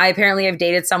 I apparently have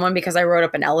dated someone because I rode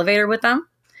up an elevator with them.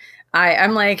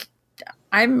 I'm like,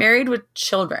 I'm married with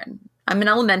children. I'm an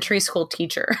elementary school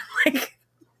teacher. Like,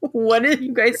 what are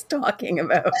you guys talking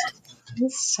about?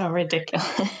 It's so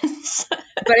ridiculous.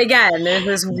 But again, there's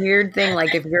this weird thing.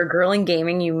 Like, if you're a girl in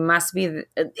gaming, you must be,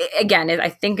 again, I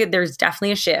think there's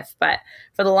definitely a shift. But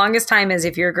for the longest time is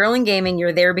if you're a girl in gaming,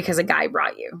 you're there because a guy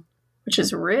brought you. Which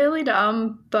is really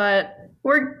dumb, but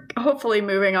we're hopefully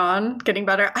moving on, getting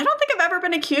better. I don't think I've ever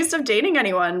been accused of dating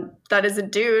anyone that is a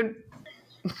dude.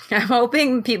 I'm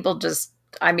hoping people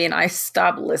I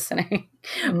stopped listening.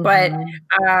 Mm-hmm. But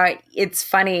it's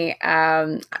funny.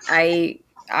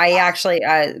 I actually,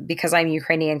 because I'm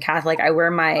Ukrainian Catholic, I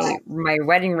wear my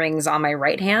wedding rings on my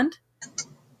right hand.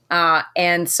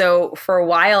 And so for a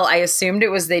while, I assumed it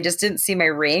was they just didn't see my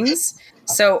rings.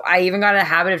 So I even got in a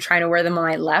habit of trying to wear them on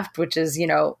my left, which is,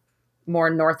 more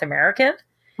North American.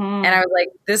 And I was like,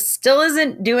 this still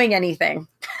isn't doing anything.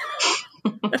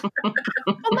 Well,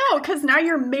 no, because now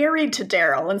you're married to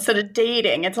Daryl instead of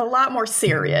dating. It's a lot more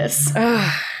serious.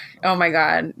 Oh my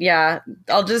God. Yeah.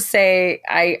 I'll just say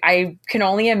I can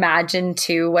only imagine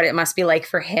too what it must be like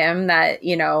for him that,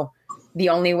 the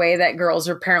only way that girls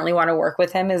apparently want to work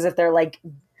with him is if they're like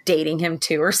dating him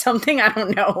too or something. I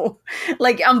don't know.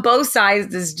 Like on both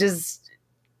sides is just,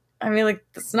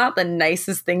 it's not the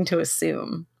nicest thing to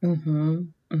assume. Mm-hmm.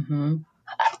 Mm-hmm.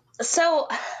 So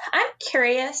I'm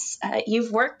curious,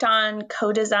 you've worked on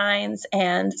co-designs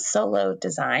and solo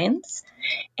designs,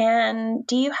 and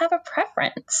do you have a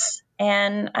preference?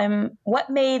 And what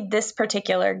made this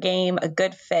particular game a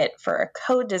good fit for a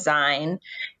co-design?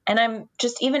 And I'm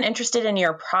just even interested in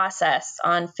your process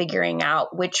on figuring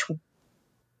out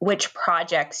which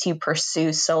projects you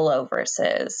pursue solo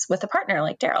versus with a partner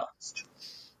like Daryl.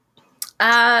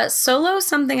 Solo is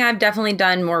something I've definitely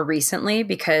done more recently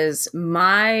because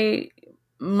my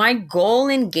goal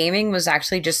in gaming was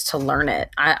actually just to learn it.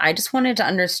 I just wanted to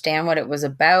understand what it was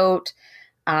about.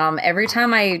 Every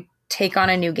time I take on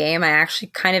a new game, I actually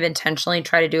kind of intentionally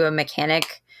try to do a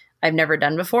mechanic I've never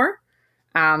done before.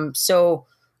 So,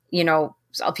 you know,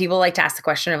 people like to ask the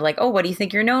question of like, oh, what do you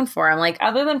think you're known for? I'm like,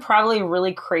 other than probably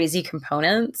really crazy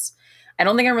components, I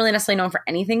don't think I'm really necessarily known for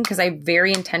anything, because I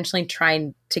very intentionally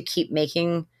try to keep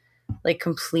making like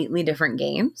completely different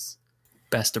games.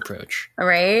 Best approach.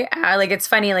 Right? Like, it's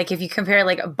funny, like if you compare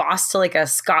like a Boss to like a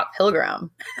Scott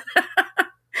Pilgrim,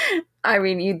 I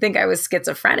mean, you'd think I was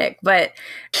schizophrenic, but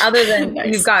other than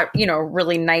Nice. You've got, you know,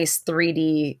 really nice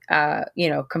 3D, you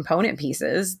know, component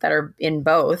pieces that are in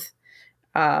both.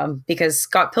 Because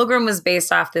Scott Pilgrim was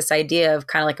based off this idea of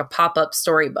kind of like a pop-up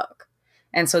storybook.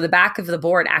 And so the back of the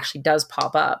board actually does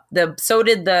pop up. So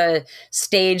did the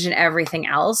stage and everything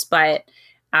else, but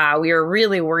we were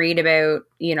really worried about,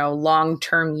 you know,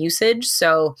 long-term usage.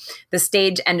 So the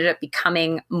stage ended up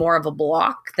becoming more of a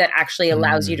block that actually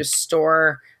allows you to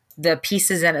store the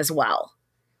pieces in as well.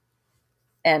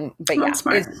 But yeah,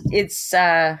 it's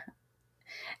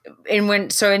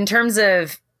in terms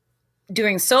of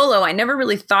doing solo, I never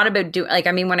really thought about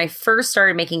when I first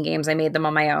started making games, I made them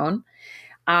on my own.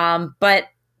 But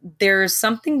there's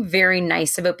something very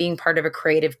nice about being part of a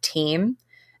creative team.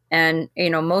 And, you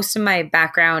know, most of my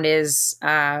background is,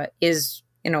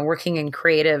 you know, working in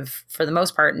creative for the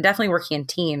most part, and definitely working in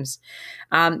teams.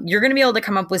 You're going to be able to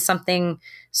come up with something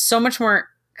so much more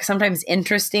sometimes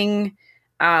interesting,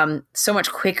 so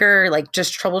much quicker, like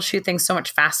just troubleshoot things so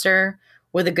much faster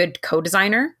with a good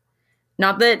co-designer.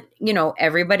 Not that, you know,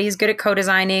 everybody's good at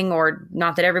co-designing, or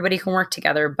not that everybody can work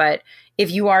together, but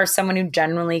if you are someone who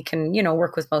generally can, you know,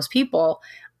 work with most people,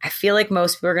 I feel like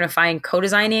most people are going to find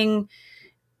co-designing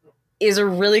is a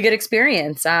really good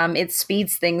experience. It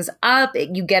speeds things up.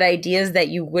 You get ideas that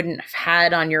you wouldn't have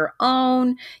had on your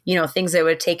own, you know, things that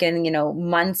would have taken, you know,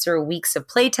 months or weeks of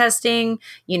play testing,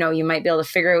 you know, you might be able to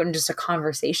figure out in just a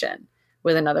conversation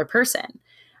with another person.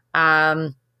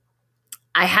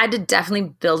 I had to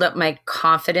definitely build up my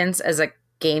confidence as a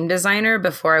game designer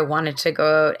before I wanted to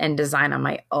go out and design on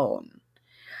my own.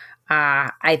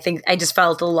 I think I just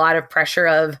felt a lot of pressure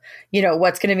of, you know,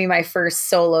 what's going to be my first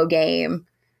solo game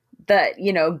that,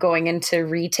 you know, going into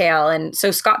retail. And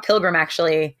so Scott Pilgrim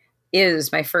actually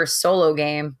is my first solo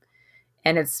game.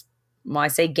 And it's, well, I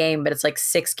say game, but it's like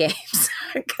 6 games.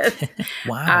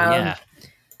 Wow.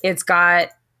 Yeah.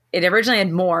 It originally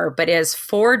had more, but it has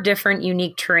 4 different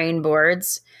unique terrain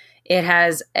boards. It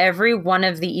has every one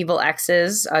of the evil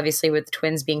X's, obviously with the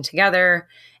twins being together.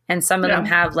 And some of them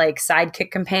have like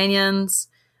sidekick companions.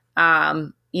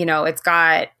 You know, it's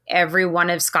got every one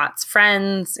of Scott's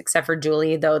friends, except for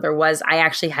Julie, though I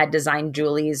actually had designed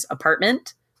Julie's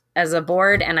apartment as a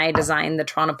board, and I designed the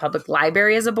Toronto Public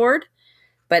Library as a board,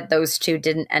 but those 2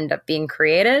 didn't end up being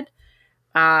created.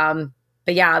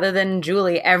 But yeah, other than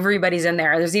Julie, everybody's in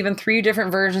there. There's even 3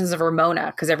 different versions of Ramona,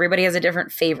 because everybody has a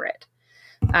different favorite.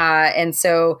 And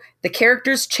so the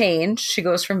characters change. She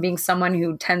goes from being someone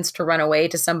who tends to run away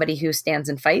to somebody who stands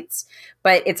and fights.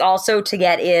 But it's also to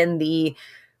get in the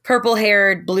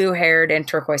purple-haired, blue-haired, and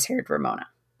turquoise-haired Ramona.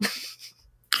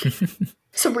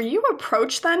 So were you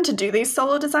approached then to do these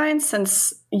solo designs,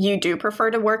 since you do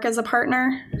prefer to work as a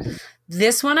partner?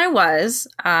 This one I was,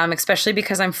 especially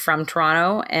because I'm from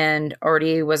Toronto and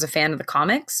already was a fan of the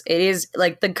comics. It is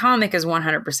like the comic is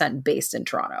 100% based in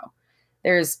Toronto.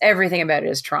 There's everything about it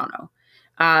is Toronto,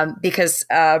 because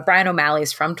Brian O'Malley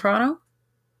is from Toronto,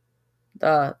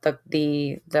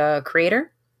 the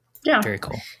creator. Yeah, very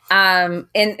cool.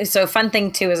 And so fun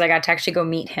thing too is I got to actually go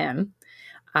meet him,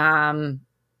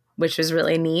 which was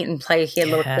really neat, and play. He had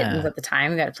little kittens at the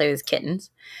time. We got to play with his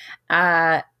kittens.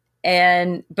 But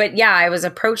yeah, I was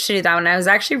approached to do that, and I was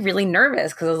actually really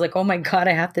nervous because I was like, oh my God,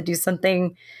 I have to do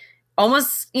something.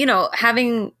 Almost, you know,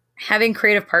 having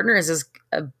creative partners is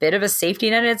a bit of a safety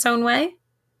net in its own way,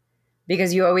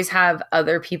 because you always have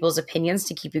other people's opinions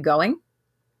to keep you going.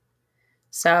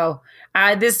 So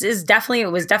it was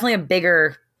definitely a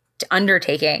bigger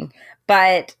undertaking,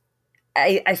 but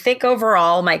I think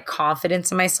overall my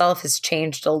confidence in myself has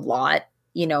changed a lot,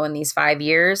 you know, in these 5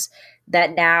 years,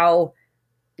 that now,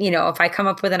 you know, if I come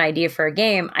up with an idea for a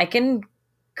game, I can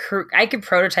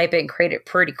prototype it and create it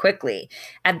pretty quickly.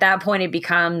 At that point, it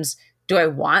becomes, do I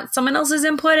want someone else's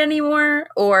input anymore?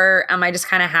 Or am I just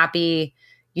kind of happy,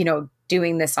 you know,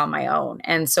 doing this on my own?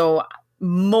 And so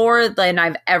more than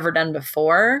I've ever done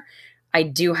before, I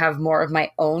do have more of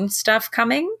my own stuff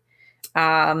coming.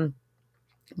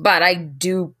 But I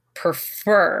do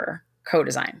prefer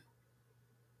co-design.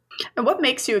 And what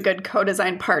makes you a good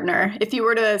co-design partner? If you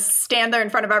were to stand there in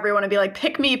front of everyone and be like,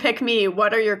 pick me,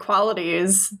 what are your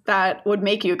qualities that would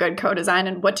make you a good co-design?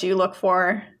 And what do you look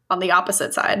for on the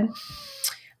opposite side?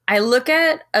 I look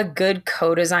at a good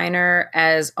co-designer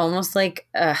as almost like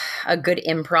a good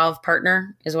improv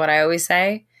partner, is what I always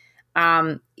say.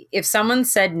 If someone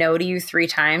said no to you 3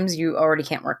 times, you already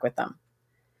can't work with them.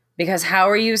 Because how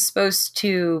are you supposed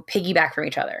to piggyback from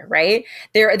each other, right?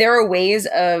 There are ways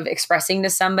of expressing to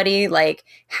somebody like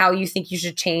how you think you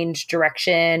should change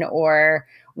direction or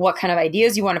what kind of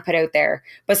ideas you want to put out there.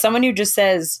 But someone who just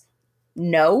says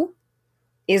no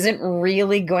isn't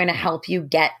really going to help you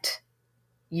get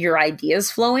your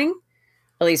ideas flowing,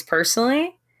 at least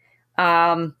personally.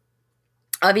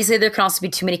 Obviously, there can also be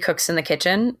too many cooks in the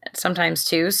kitchen sometimes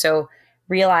too. So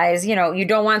realize, you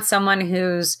don't want someone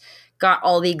who's got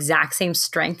all the exact same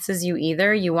strengths as you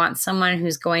either. You want someone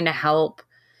who's going to help,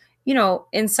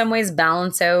 in some ways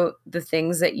balance out the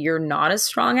things that you're not as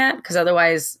strong at. Because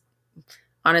otherwise,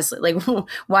 honestly, like,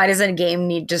 why does a game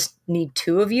need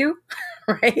 2 of you,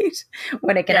 right?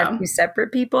 When it can have 2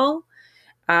 separate people.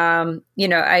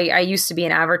 I used to be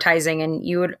in advertising, and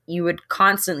you would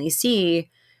constantly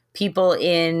see people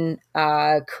in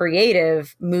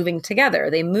creative moving together.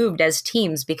 They moved as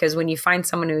teams because when you find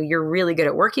someone who you're really good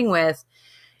at working with,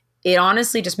 it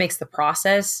honestly just makes the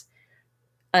process,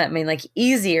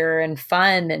 easier and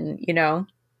fun, and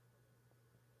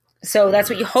so that's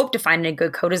what you hope to find in a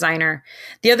good co-designer.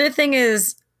 The other thing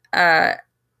is, at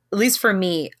least for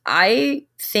me, I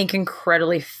think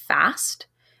incredibly fast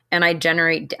and I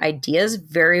generate ideas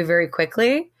very, very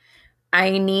quickly.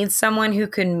 I need someone who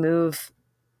can move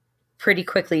pretty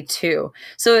quickly too.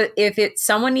 So if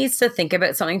someone needs to think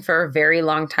about something for a very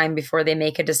long time before they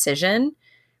make a decision,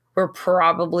 we're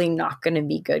probably not going to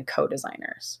be good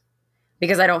co-designers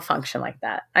because I don't function like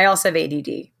that. I also have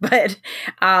ADD, but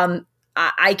I'm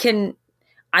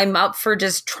up for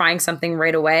just trying something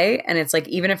right away. And it's like,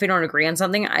 even if we don't agree on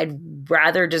something, I'd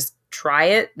rather just try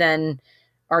it than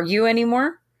argue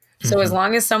anymore. So as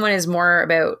long as someone is more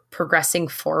about progressing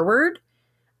forward,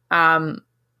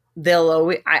 they'll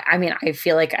always, I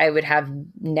feel like I would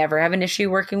never have an issue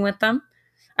working with them.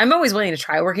 I'm always willing to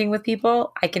try working with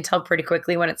people. I can tell pretty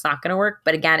quickly when it's not going to work.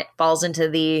 But again, it falls into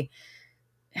the,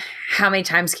 how many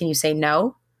times can you say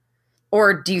no?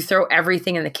 Or do you throw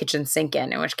everything in the kitchen sink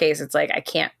in which case it's like, I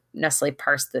can't necessarily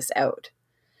parse this out.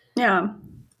 Yeah.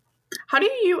 How do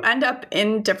you end up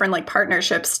in different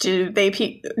partnerships? Do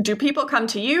people come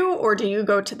to you or do you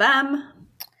go to them?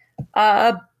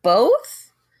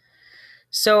 Both.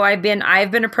 So I've been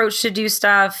approached to do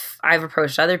stuff. I've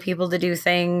approached other people to do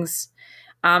things.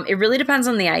 It really depends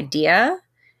on the idea.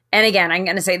 And again, I'm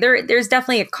going to say there's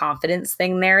definitely a confidence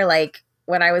thing there. Like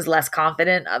when I was less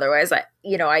confident, otherwise I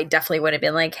definitely would have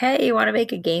been like, hey, you want to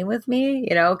make a game with me?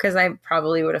 Because I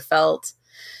probably would have felt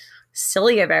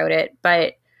silly about it.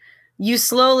 But you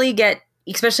slowly get,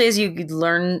 especially as you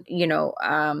learn,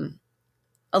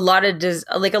 a lot of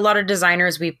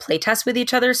designers, we play test with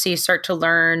each other. So you start to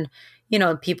learn,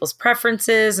 people's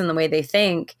preferences and the way they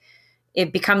think.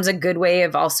 It becomes a good way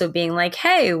of also being like,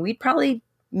 hey, we'd probably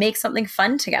make something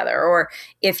fun together. Or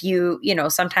if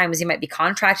sometimes you might be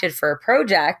contracted for a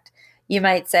project, you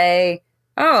might say,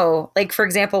 oh, like for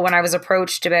example, when I was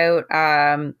approached about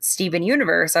Steven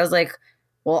Universe, I was like,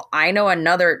 well, I know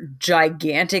another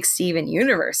gigantic Steven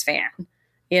Universe fan,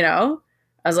 I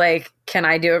was like, can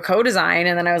I do a co-design?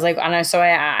 And then I was like, so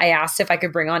I asked if I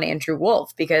could bring on Andrew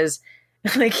Wolf because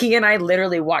like he and I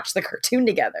literally watched the cartoon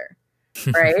together.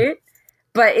 Right.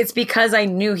 But it's because I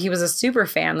knew he was a super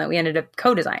fan that we ended up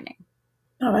co-designing.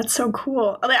 Oh, that's so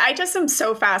cool. I just am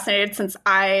so fascinated since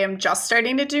I am just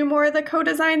starting to do more of the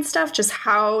co-design stuff, just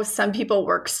how some people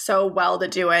work so well to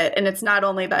do it. And it's not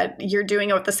only that you're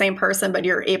doing it with the same person, but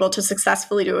you're able to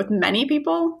successfully do it with many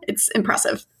people. It's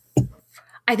impressive.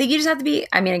 I think you just have to be,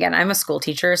 again, I'm a school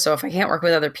teacher. So if I can't work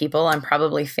with other people, I'm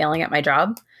probably failing at my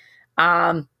job.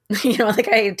 I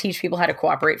teach people how to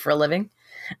cooperate for a living.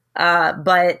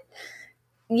 But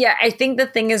yeah, I think the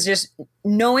thing is just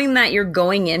knowing that you're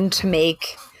going in to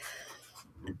make,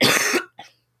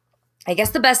 I guess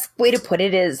the best way to put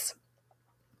it is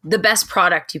the best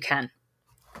product you can.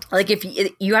 Like if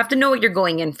you have to know what you're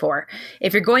going in for.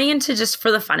 If you're going into just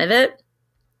for the fun of it,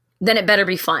 then it better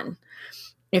be fun.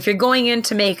 If you're going in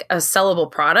to make a sellable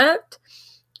product,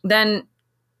 then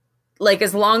like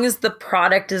as long as the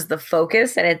product is the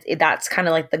focus and that's kind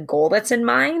of like the goal that's in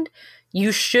mind,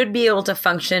 you should be able to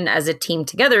function as a team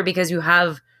together because you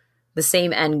have the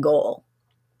same end goal,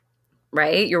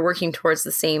 right? You're working towards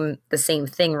the same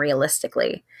thing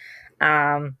realistically.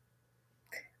 I'm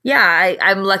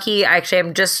lucky. Actually,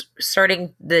 I'm just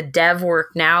starting the dev work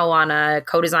now on a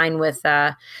co-design with,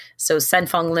 so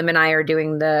Senfong Lim and I are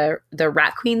doing the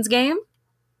Rat Queens game.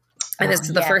 And this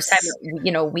is the first time,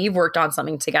 we've worked on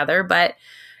something together, but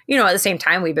at the same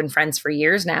time, we've been friends for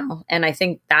years now. And I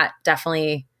think that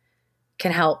definitely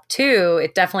can help too.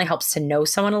 It definitely helps to know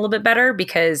someone a little bit better,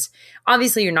 because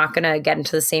obviously you're not going to get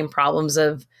into the same problems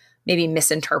of maybe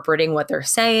misinterpreting what they're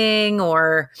saying,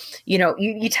 or,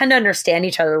 you tend to understand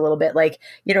each other a little bit. Like,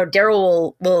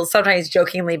 Daryl will sometimes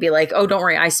jokingly be like, oh, don't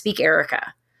worry, I speak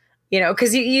Erica,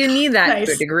 because you need that Nice.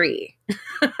 to a degree.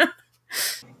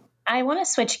 I want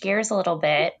to switch gears a little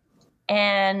bit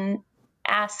and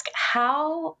ask,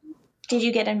 how did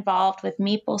you get involved with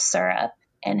maple syrup,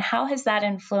 and how has that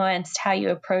influenced how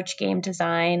you approach game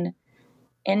design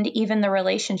and even the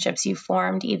relationships you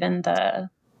formed, even the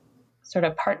sort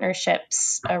of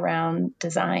partnerships around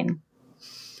design?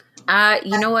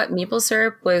 You know what? Maple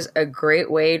syrup was a great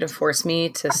way to force me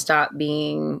to stop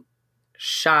being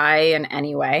shy in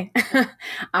any way.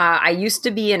 I used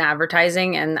to be in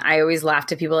advertising, and I always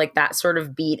laughed at people like that sort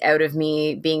of beat out of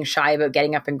me being shy about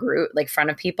getting up in group, like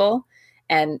front of people.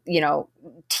 And,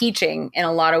 teaching in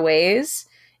a lot of ways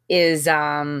is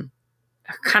kind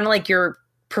of like you're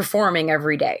performing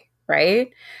every day.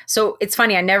 Right. So it's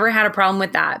funny. I never had a problem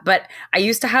with that, but I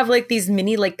used to have like these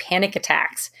mini like panic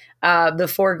attacks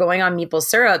before going on maple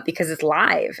syrup, because it's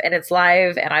live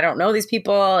and I don't know these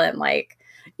people, and like,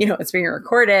 it's being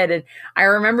recorded. And I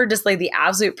remember just like the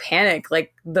absolute panic,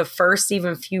 like the first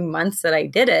even few months that I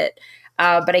did it.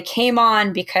 But I came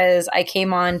on because I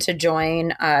came on to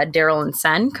join Daryl and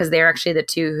Sen, because they're actually the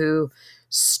two who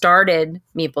started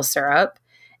maple syrup.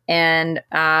 And,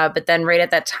 but then right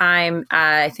at that time,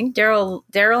 I think Daryl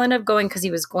ended up going because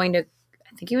he was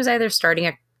either starting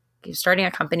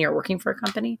a company or working for a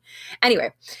company.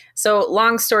 Anyway, so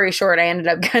long story short, I ended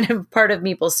up kind of part of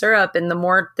maple syrup. And the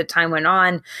more the time went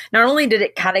on, not only did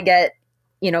it kind of get,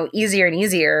 easier and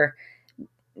easier.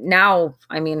 Now,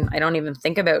 I mean, I don't even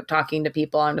think about talking to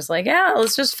people. I'm just like, yeah,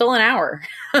 let's just fill an hour,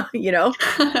 now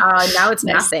it's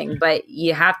nothing, but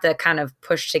you have to kind of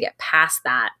push to get past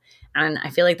that. And I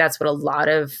feel like that's what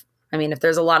if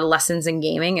there's a lot of lessons in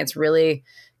gaming, it's really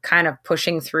kind of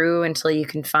pushing through until you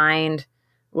can find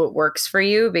what works for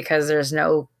you, because there's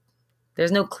no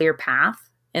clear path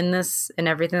in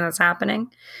everything that's happening.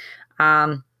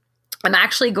 I'm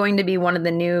actually going to be one of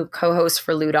the new co-hosts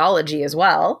for Ludology as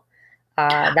well.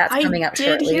 That's coming up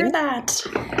shortly. I did hear that.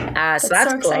 So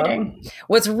that's cool. Exciting.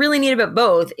 What's really neat about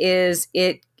both is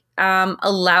it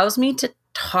allows me to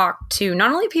talk to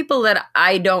not only people that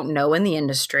I don't know in the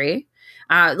industry,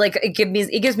 like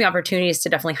it gives me opportunities to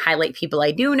definitely highlight people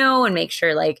I do know and make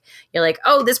sure like you're like,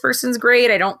 oh, this person's great.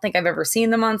 I don't think I've ever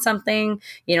seen them on something.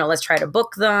 Let's try to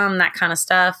book them, that kind of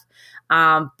stuff.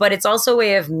 But it's also a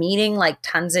way of meeting like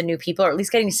tons of new people, or at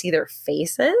least getting to see their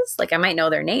faces. Like I might know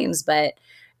their names, but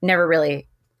never really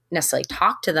necessarily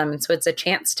talk to them. And so it's a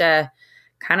chance to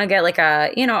kind of get like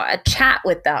a chat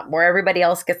with them where everybody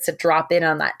else gets to drop in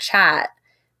on that chat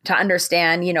to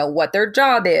understand, what their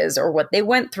job is or what they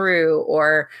went through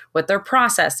or what their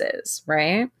process is.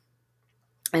 Right.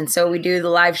 And so we do the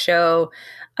live show,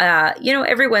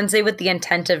 every Wednesday with the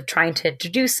intent of trying to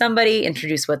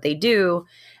introduce what they do.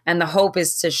 And the hope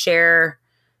is to share,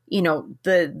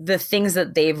 the things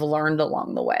that they've learned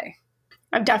along the way.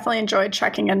 I've definitely enjoyed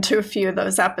checking into a few of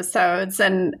those episodes,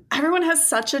 and everyone has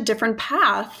such a different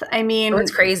path. I mean,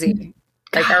 it's crazy.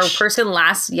 Gosh. Like our person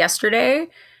yesterday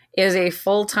is a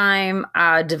full-time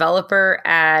developer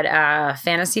at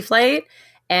Fantasy Flight,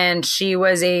 and she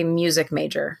was a music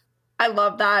major. I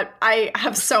love that. I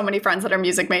have so many friends that are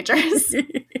music majors.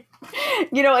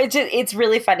 It's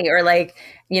really funny. Or like,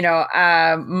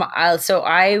 so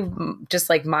I just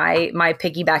like my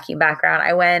piggybacking background.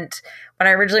 When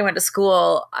I originally went to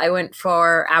school, I went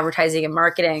for advertising and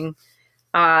marketing.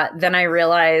 Then I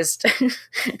realized we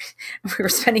were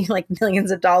spending like millions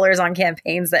of dollars on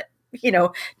campaigns that,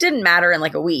 didn't matter in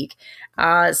like a week.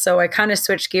 So I kind of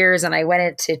switched gears and I went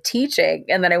into teaching,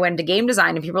 and then I went into game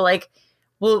design, and people were like,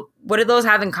 well, what do those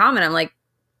have in common? I'm like,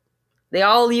 they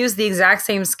all use the exact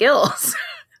same skills,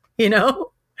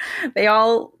 they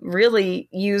all really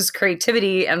use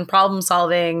creativity and problem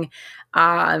solving,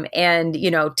 and,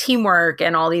 teamwork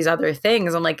and all these other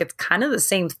things. I'm like, it's kind of the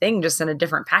same thing, just in a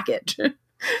different package.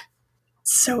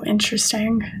 So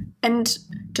interesting. And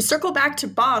to circle back to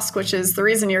Bossk, which is the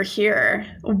reason you're here,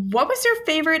 what was your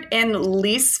favorite and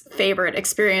least favorite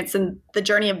experience in the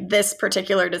journey of this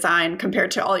particular design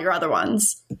compared to all your other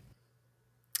ones?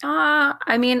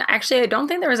 Actually, I don't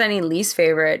think there was any least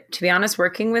favorite. To be honest,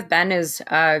 working with Ben is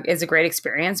a great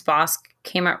experience. Bossk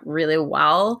came out really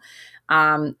well.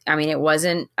 It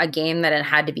wasn't a game that it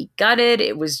had to be gutted.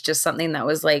 It was just something that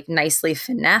was like nicely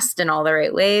finessed in all the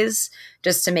right ways,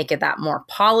 just to make it that more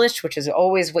polished, which is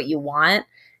always what you want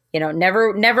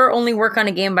Never only work on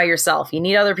a game by yourself. You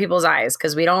need other people's eyes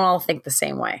because we don't all think the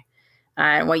same way.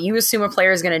 And what you assume a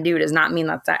player is going to do does not mean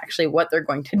that's actually what they're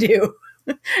going to do.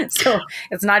 So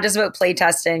it's not just about play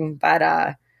testing,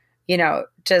 but,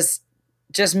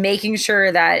 just making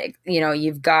sure that,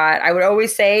 you've got, I would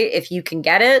always say, if you can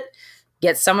get it,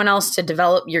 get someone else to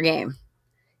develop your game.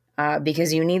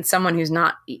 Because you need someone who's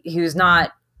not,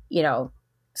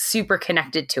 super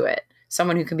connected to it.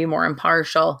 Someone who can be more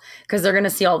impartial because they're going to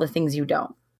see all the things you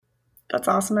don't. That's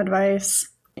awesome advice.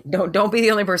 Don't be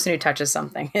the only person who touches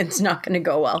something. It's not going to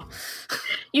go well.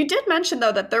 You did mention,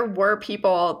 though, that there were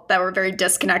people that were very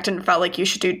disconnected and felt like you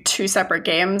should do 2 separate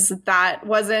games. That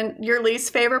wasn't your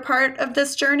least favorite part of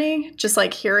this journey? Just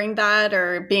like hearing that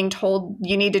or being told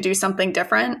you need to do something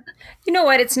different? You know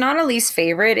what? It's not a least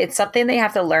favorite. It's something they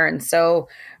have to learn. So,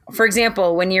 for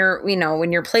example, when you're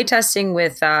playtesting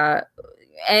with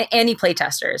any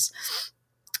playtesters,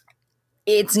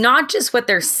 it's not just what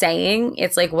they're saying.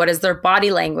 It's like, what is their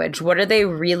body language? What are they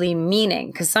really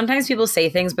meaning? Because sometimes people say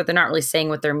things, but they're not really saying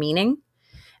what they're meaning.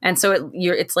 And so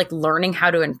it's like learning how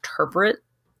to interpret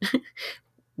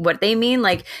what they mean.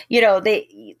 Like,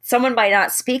 someone might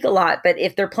not speak a lot, but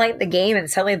if they're playing the game and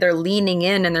suddenly they're leaning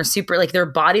in and they're super, like their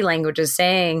body language is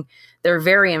saying they're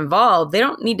very involved, they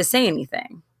don't need to say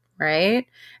anything. Right.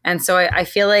 And so I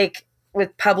feel like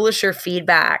with publisher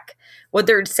feedback, what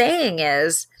they're saying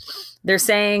is, they're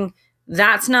saying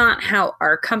that's not how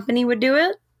our company would do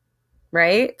it,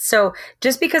 right? So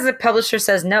just because a publisher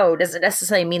says no doesn't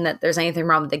necessarily mean that there's anything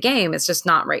wrong with the game. It's just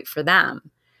not right for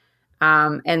them.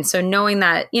 And so knowing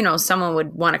that, someone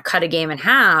would want to cut a game in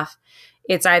half,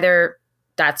 it's either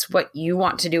that's what you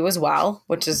want to do as well,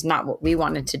 which is not what we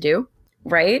wanted to do,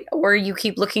 right? Or you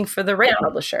keep looking for the right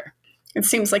publisher. It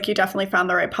seems like you definitely found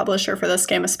the right publisher for this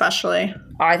game, especially.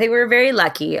 Oh, I think we were very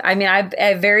lucky. I mean,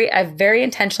 I've very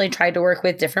intentionally tried to work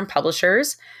with different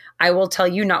publishers. I will tell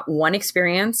you, not one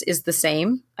experience is the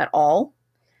same at all.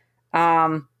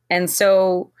 And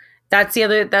so that's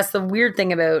the weird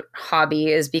thing about hobby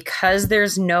is because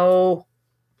there's no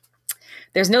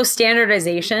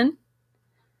standardization.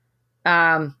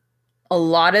 A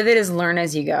lot of it is learn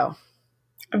as you go.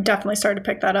 I've definitely started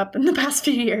to pick that up in the past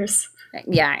few years.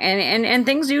 Yeah, and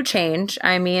things do change.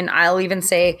 I mean, I'll even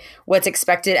say what's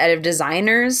expected out of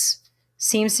designers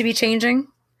seems to be changing.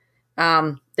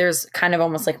 There's kind of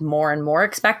almost like more and more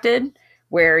expected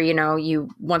where, you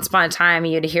once upon a time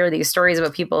you'd hear these stories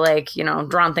about people like,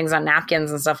 drawing things on napkins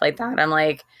and stuff like that. I'm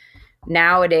like,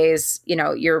 nowadays,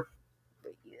 your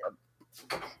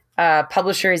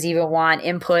publishers even want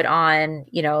input on,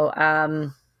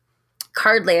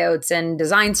 card layouts and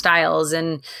design styles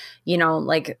and,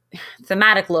 like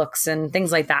thematic looks and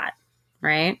things like that.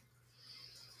 Right.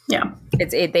 Yeah.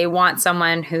 They want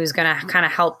someone who's going to kind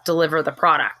of help deliver the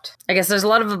product. I guess there's a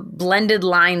lot of blended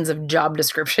lines of job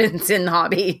descriptions in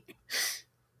hobby.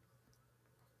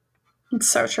 It's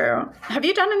so true. Have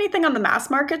you done anything on the mass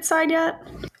market side yet?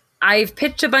 I've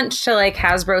pitched a bunch to like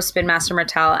Hasbro, Spin Master,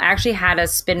 Mattel. I actually had a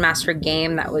Spin Master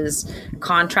game that was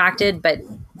contracted, but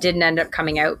didn't end up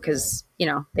coming out because,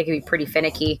 they can be pretty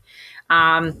finicky.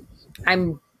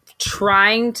 I'm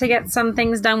trying to get some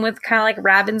things done with kind of like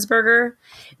Ravensburger.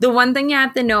 The one thing you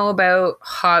have to know about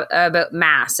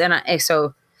mass, and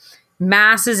so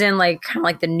mass is in like kind of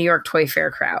like the New York Toy Fair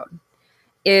crowd,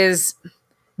 is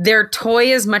they're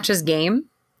toy as much as game,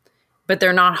 but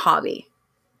they're not hobby.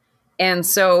 And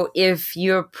so if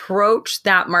you approach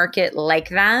that market like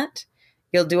that,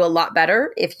 you'll do a lot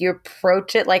better. If you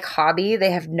approach it like hobby, they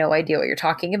have no idea what you're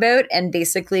talking about. And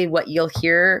basically what you'll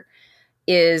hear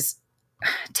is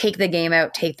take the game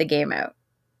out.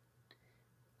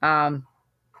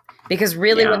 Because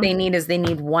really what they need is they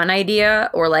need one idea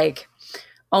or like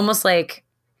almost like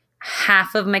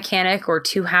half of mechanic or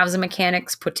 2 halves of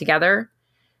mechanics put together,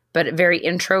 but very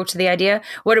intro to the idea.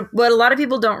 What a lot of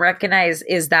people don't recognize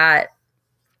is that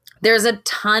there's a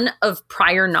ton of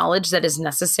prior knowledge that is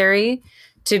necessary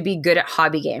to be good at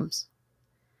hobby games.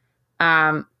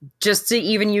 Just to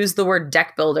even use the word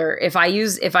deck builder. If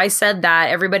I said that,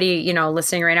 everybody,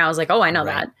 listening right now is like, oh, I know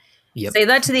that. Yep. Say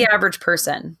that to the average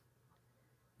person.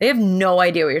 They have no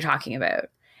idea what you're talking about.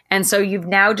 And so you've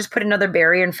now just put another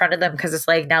barrier in front of them because it's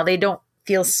like, now they don't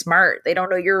feel smart. They don't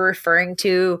know you're referring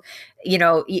to,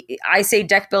 I say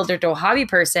deck builder to a hobby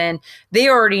person. They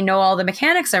already know all the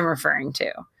mechanics I'm referring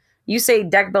to. You say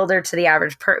deck builder to the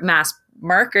average mass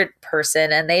market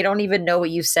person, and they don't even know what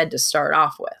you said to start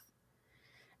off with.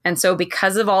 And so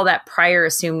because of all that prior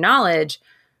assumed knowledge,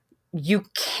 you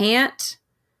can't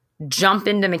jump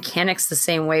into mechanics the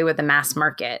same way with the mass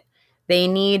market. They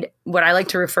need what I like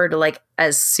to refer to like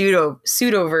as pseudo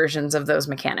versions of those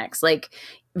mechanics, like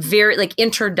very like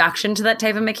introduction to that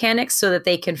type of mechanics so that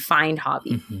they can find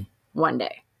hobby one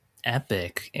day.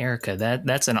 Epic. Erica,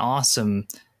 that's an awesome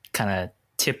kind of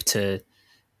tip to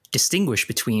distinguish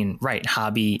between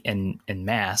hobby and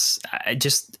mass. I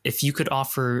just, if you could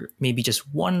offer maybe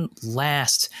just one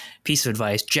last piece of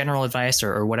advice, general advice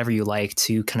or whatever you like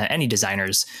to kind of any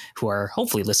designers who are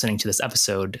hopefully listening to this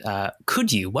episode,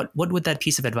 what would that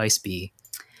piece of advice be?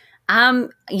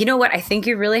 You know what? I think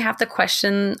you really have to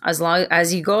question as long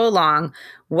as you go along,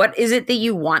 what is it that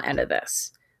you want out of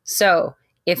this? So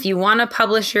if you want to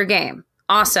publish your game,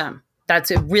 awesome. That's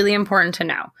really important to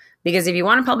know. Because if you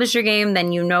want to publish your game,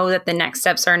 then you know that the next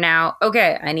steps are now,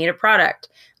 okay, I need a product.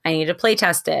 I need to play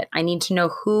test it. I need to know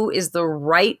who is the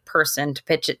right person to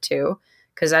pitch it to.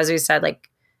 Because as we said, like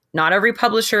not every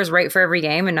publisher is right for every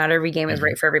game and not every game is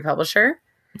right for every publisher.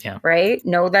 Yeah. Right.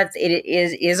 Know that it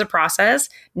is a process.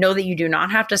 Know that you do not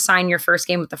have to sign your first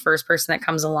game with the first person that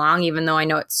comes along, even though I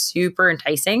know it's super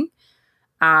enticing.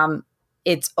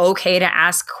 It's okay to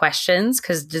ask questions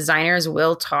because designers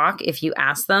will talk if you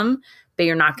ask them. But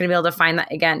you're not going to be able to find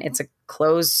that. Again, it's a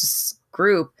closed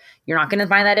group. You're not going to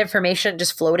find that information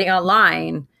just floating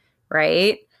online,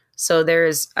 right? So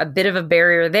there's a bit of a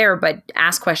barrier there, but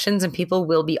ask questions and people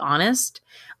will be honest.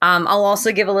 I'll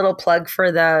also give a little plug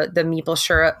for the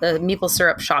Meeple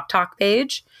Syrup Shop Talk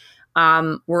page.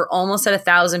 We're almost at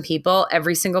 1,000 people.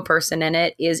 Every single person in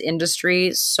it is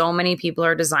industry. So many people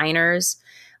are designers.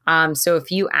 So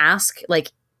if you ask,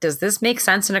 like, does this make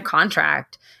sense in a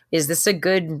contract? Is this a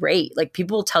good rate? Like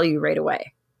people will tell you right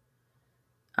away.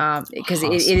 Because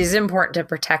awesome. it is important to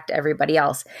protect everybody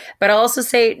else. But I'll also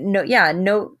say,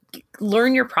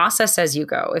 learn your process as you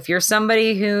go. If you're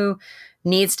somebody who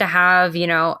needs to have,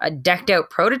 a decked out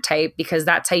prototype because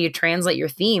that's how you translate your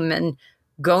theme, and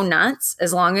go nuts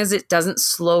as long as it doesn't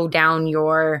slow down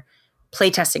your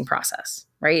playtesting process,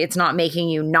 right? It's not making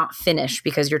you not finish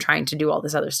because you're trying to do all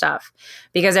this other stuff,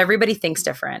 because everybody thinks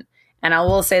different. And I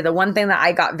will say the one thing that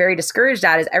I got very discouraged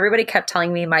at is everybody kept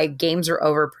telling me my games were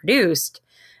overproduced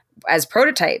as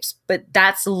prototypes, but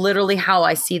that's literally how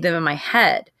I see them in my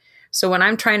head. So when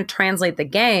I'm trying to translate the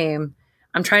game,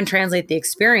 I'm trying to translate the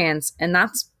experience. And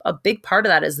that's a big part of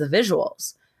that is the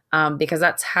visuals, because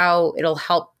that's how it'll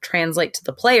help translate to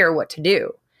the player what to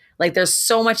do. Like there's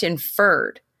so much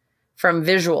inferred from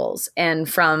visuals and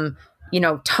from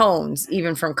tones,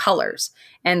 even from colors.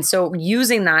 And so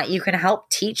using that, you can help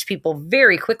teach people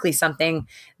very quickly something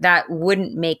that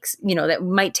wouldn't make, that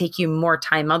might take you more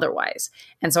time otherwise.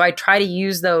 And so I try to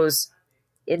use those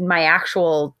in my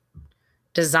actual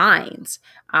designs.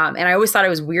 And I always thought I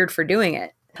was weird for doing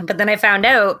it. But then I found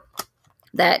out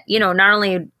that, not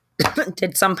only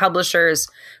did some publishers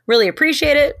really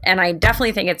appreciate it, and I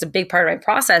definitely think it's a big part of my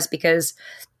process because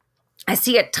I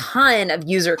see a ton of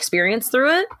user experience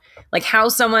through it. Like how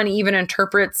someone even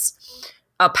interprets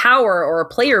a power or a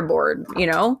player board,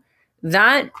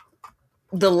 that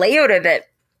the layout of it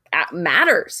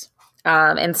matters.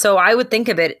 And so I would think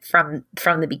of it from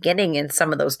the beginning in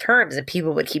some of those terms, and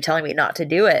people would keep telling me not to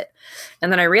do it.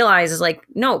 And then I realized it's like,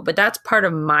 no, but that's part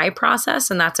of my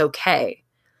process and that's okay.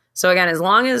 So again, as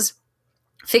long as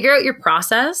figure out your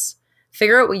process,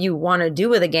 figure out what you want to do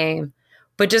with a game,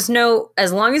 but just know,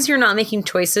 as long as you're not making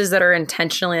choices that are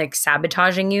intentionally like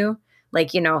sabotaging you,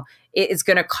 like, it's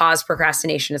going to cause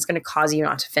procrastination. It's going to cause you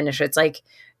not to finish. It's like,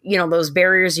 those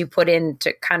barriers you put in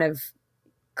to kind of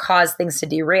cause things to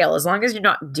derail. As long as you're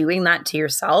not doing that to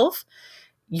yourself,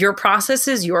 your process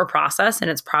is your process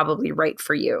and it's probably right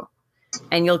for you.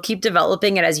 And you'll keep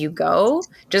developing it as you go.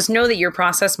 Just know that your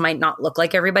process might not look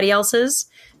like everybody else's,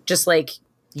 just like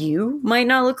you might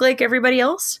not look like everybody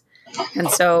else. And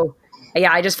so,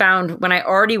 yeah, I just found when I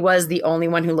already was the only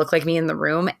one who looked like me in the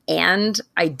room and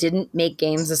I didn't make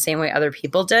games the same way other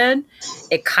people did,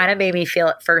 it kind of made me feel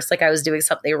at first like I was doing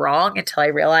something wrong until I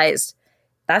realized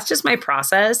that's just my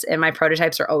process and my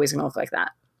prototypes are always going to look like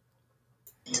that.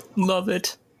 Love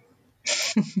it.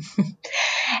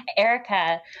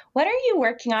 Erica, what are you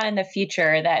working on in the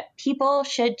future that people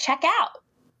should check out?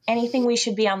 Anything we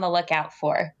should be on the lookout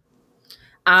for?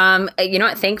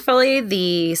 Thankfully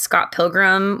the Scott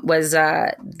Pilgrim was,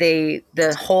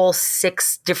 the whole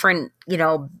 6 different,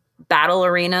 battle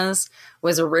arenas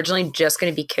was originally just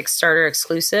going to be Kickstarter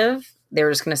exclusive. They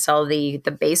were just going to sell the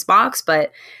base box,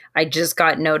 but I just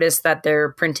got notice that they're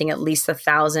printing at least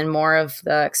 1,000 more of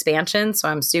the expansion. So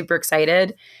I'm super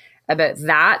excited about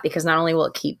that because not only will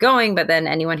it keep going, but then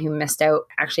anyone who missed out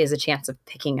actually has a chance of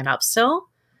picking it up still.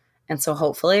 And so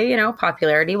hopefully,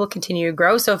 popularity will continue to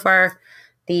grow. So far,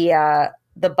 the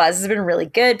the buzz has been really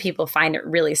good. People find it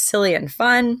really silly and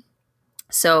fun.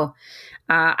 So,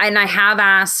 and I have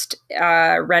asked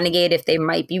Renegade if they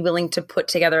might be willing to put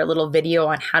together a little video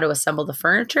on how to assemble the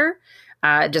furniture.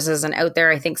 Just as an out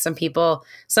there, I think some people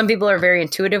are very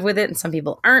intuitive with it and some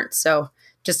people aren't. So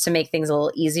just to make things a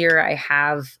little easier, I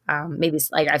have maybe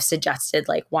like I've suggested,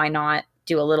 like, why not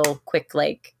do a little quick,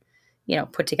 like,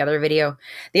 put together video.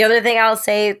 The other thing I'll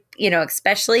say,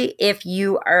 especially if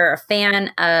you are a fan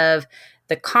of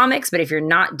the comics, but if you're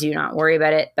not, do not worry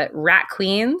about it. But Rat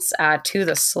Queens to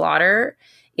the Slaughter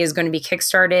is going to be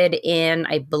kickstarted in,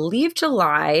 I believe,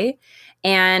 July.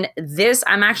 And this,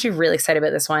 I'm actually really excited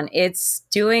about this one. It's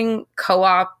doing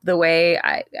co-op the way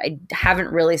I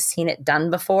haven't really seen it done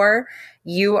before.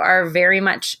 You are very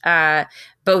much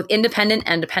both independent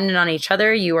and dependent on each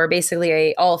other. You are basically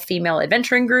a all-female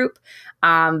adventuring group,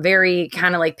 very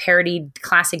kind of like parodied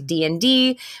classic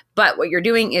D&D. But what you're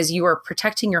doing is you are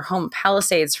protecting your home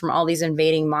palisades from all these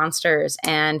invading monsters.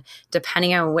 And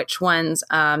depending on which ones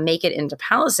make it into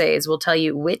palisades will tell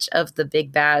you which of the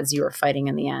big bads you are fighting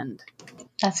in the end.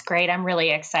 That's great. I'm really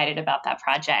excited about that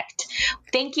project.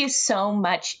 Thank you so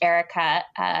much, Erica.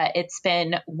 It's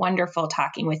been wonderful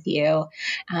talking with you.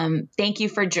 Thank you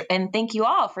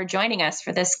all for joining us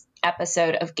for this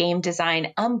episode of Game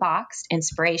Design Unboxed,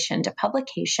 Inspiration to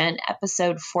Publication,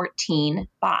 episode 14,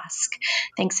 Bossk.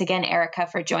 Thanks again, Erica,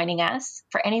 for joining us.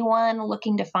 For anyone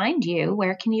looking to find you,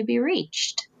 where can you be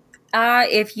reached?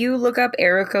 If you look up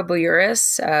Erica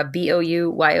Bouyouris,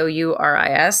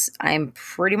 Bouyouris, I'm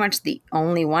pretty much the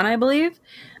only one, I believe.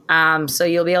 So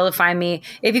you'll be able to find me.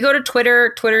 If you go to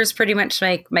Twitter, Twitter's pretty much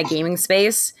my gaming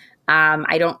space.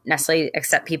 I don't necessarily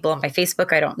accept people on my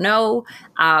Facebook. I don't know.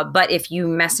 But if you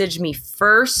message me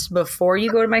first before you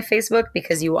go to my Facebook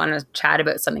because you want to chat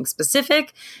about something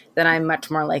specific, then I'm much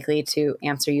more likely to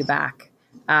answer you back.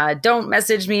 Don't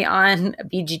message me on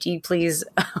BGG, please,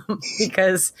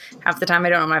 because half the time I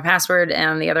don't know my password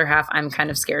and the other half I'm kind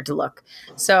of scared to look.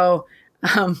 So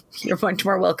you're much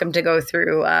more welcome to go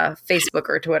through Facebook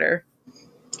or Twitter.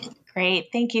 Great.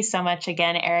 Thank you so much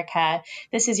again, Erica.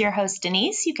 This is your host,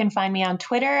 Denise. You can find me on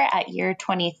Twitter at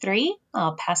year23.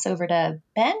 I'll pass over to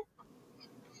Ben.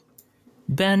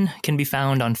 Ben can be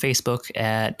found on Facebook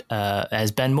at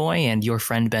as Ben Moy, and your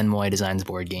friend Ben Moy designs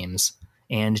board games.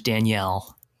 And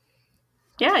Danielle.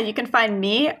 Yeah, you can find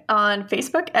me on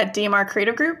Facebook at DMR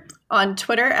Creative Group, on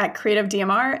Twitter at Creative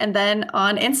DMR, and then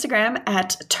on Instagram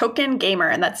at Token Gamer,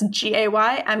 and that's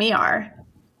GAYMER.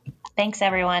 Thanks,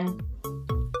 everyone.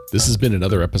 This has been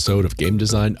another episode of Game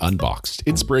Design Unboxed,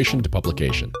 Inspiration to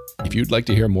Publication. If you'd like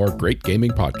to hear more great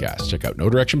gaming podcasts, check out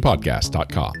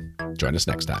NoDirectionPodcast.com. Join us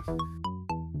next time.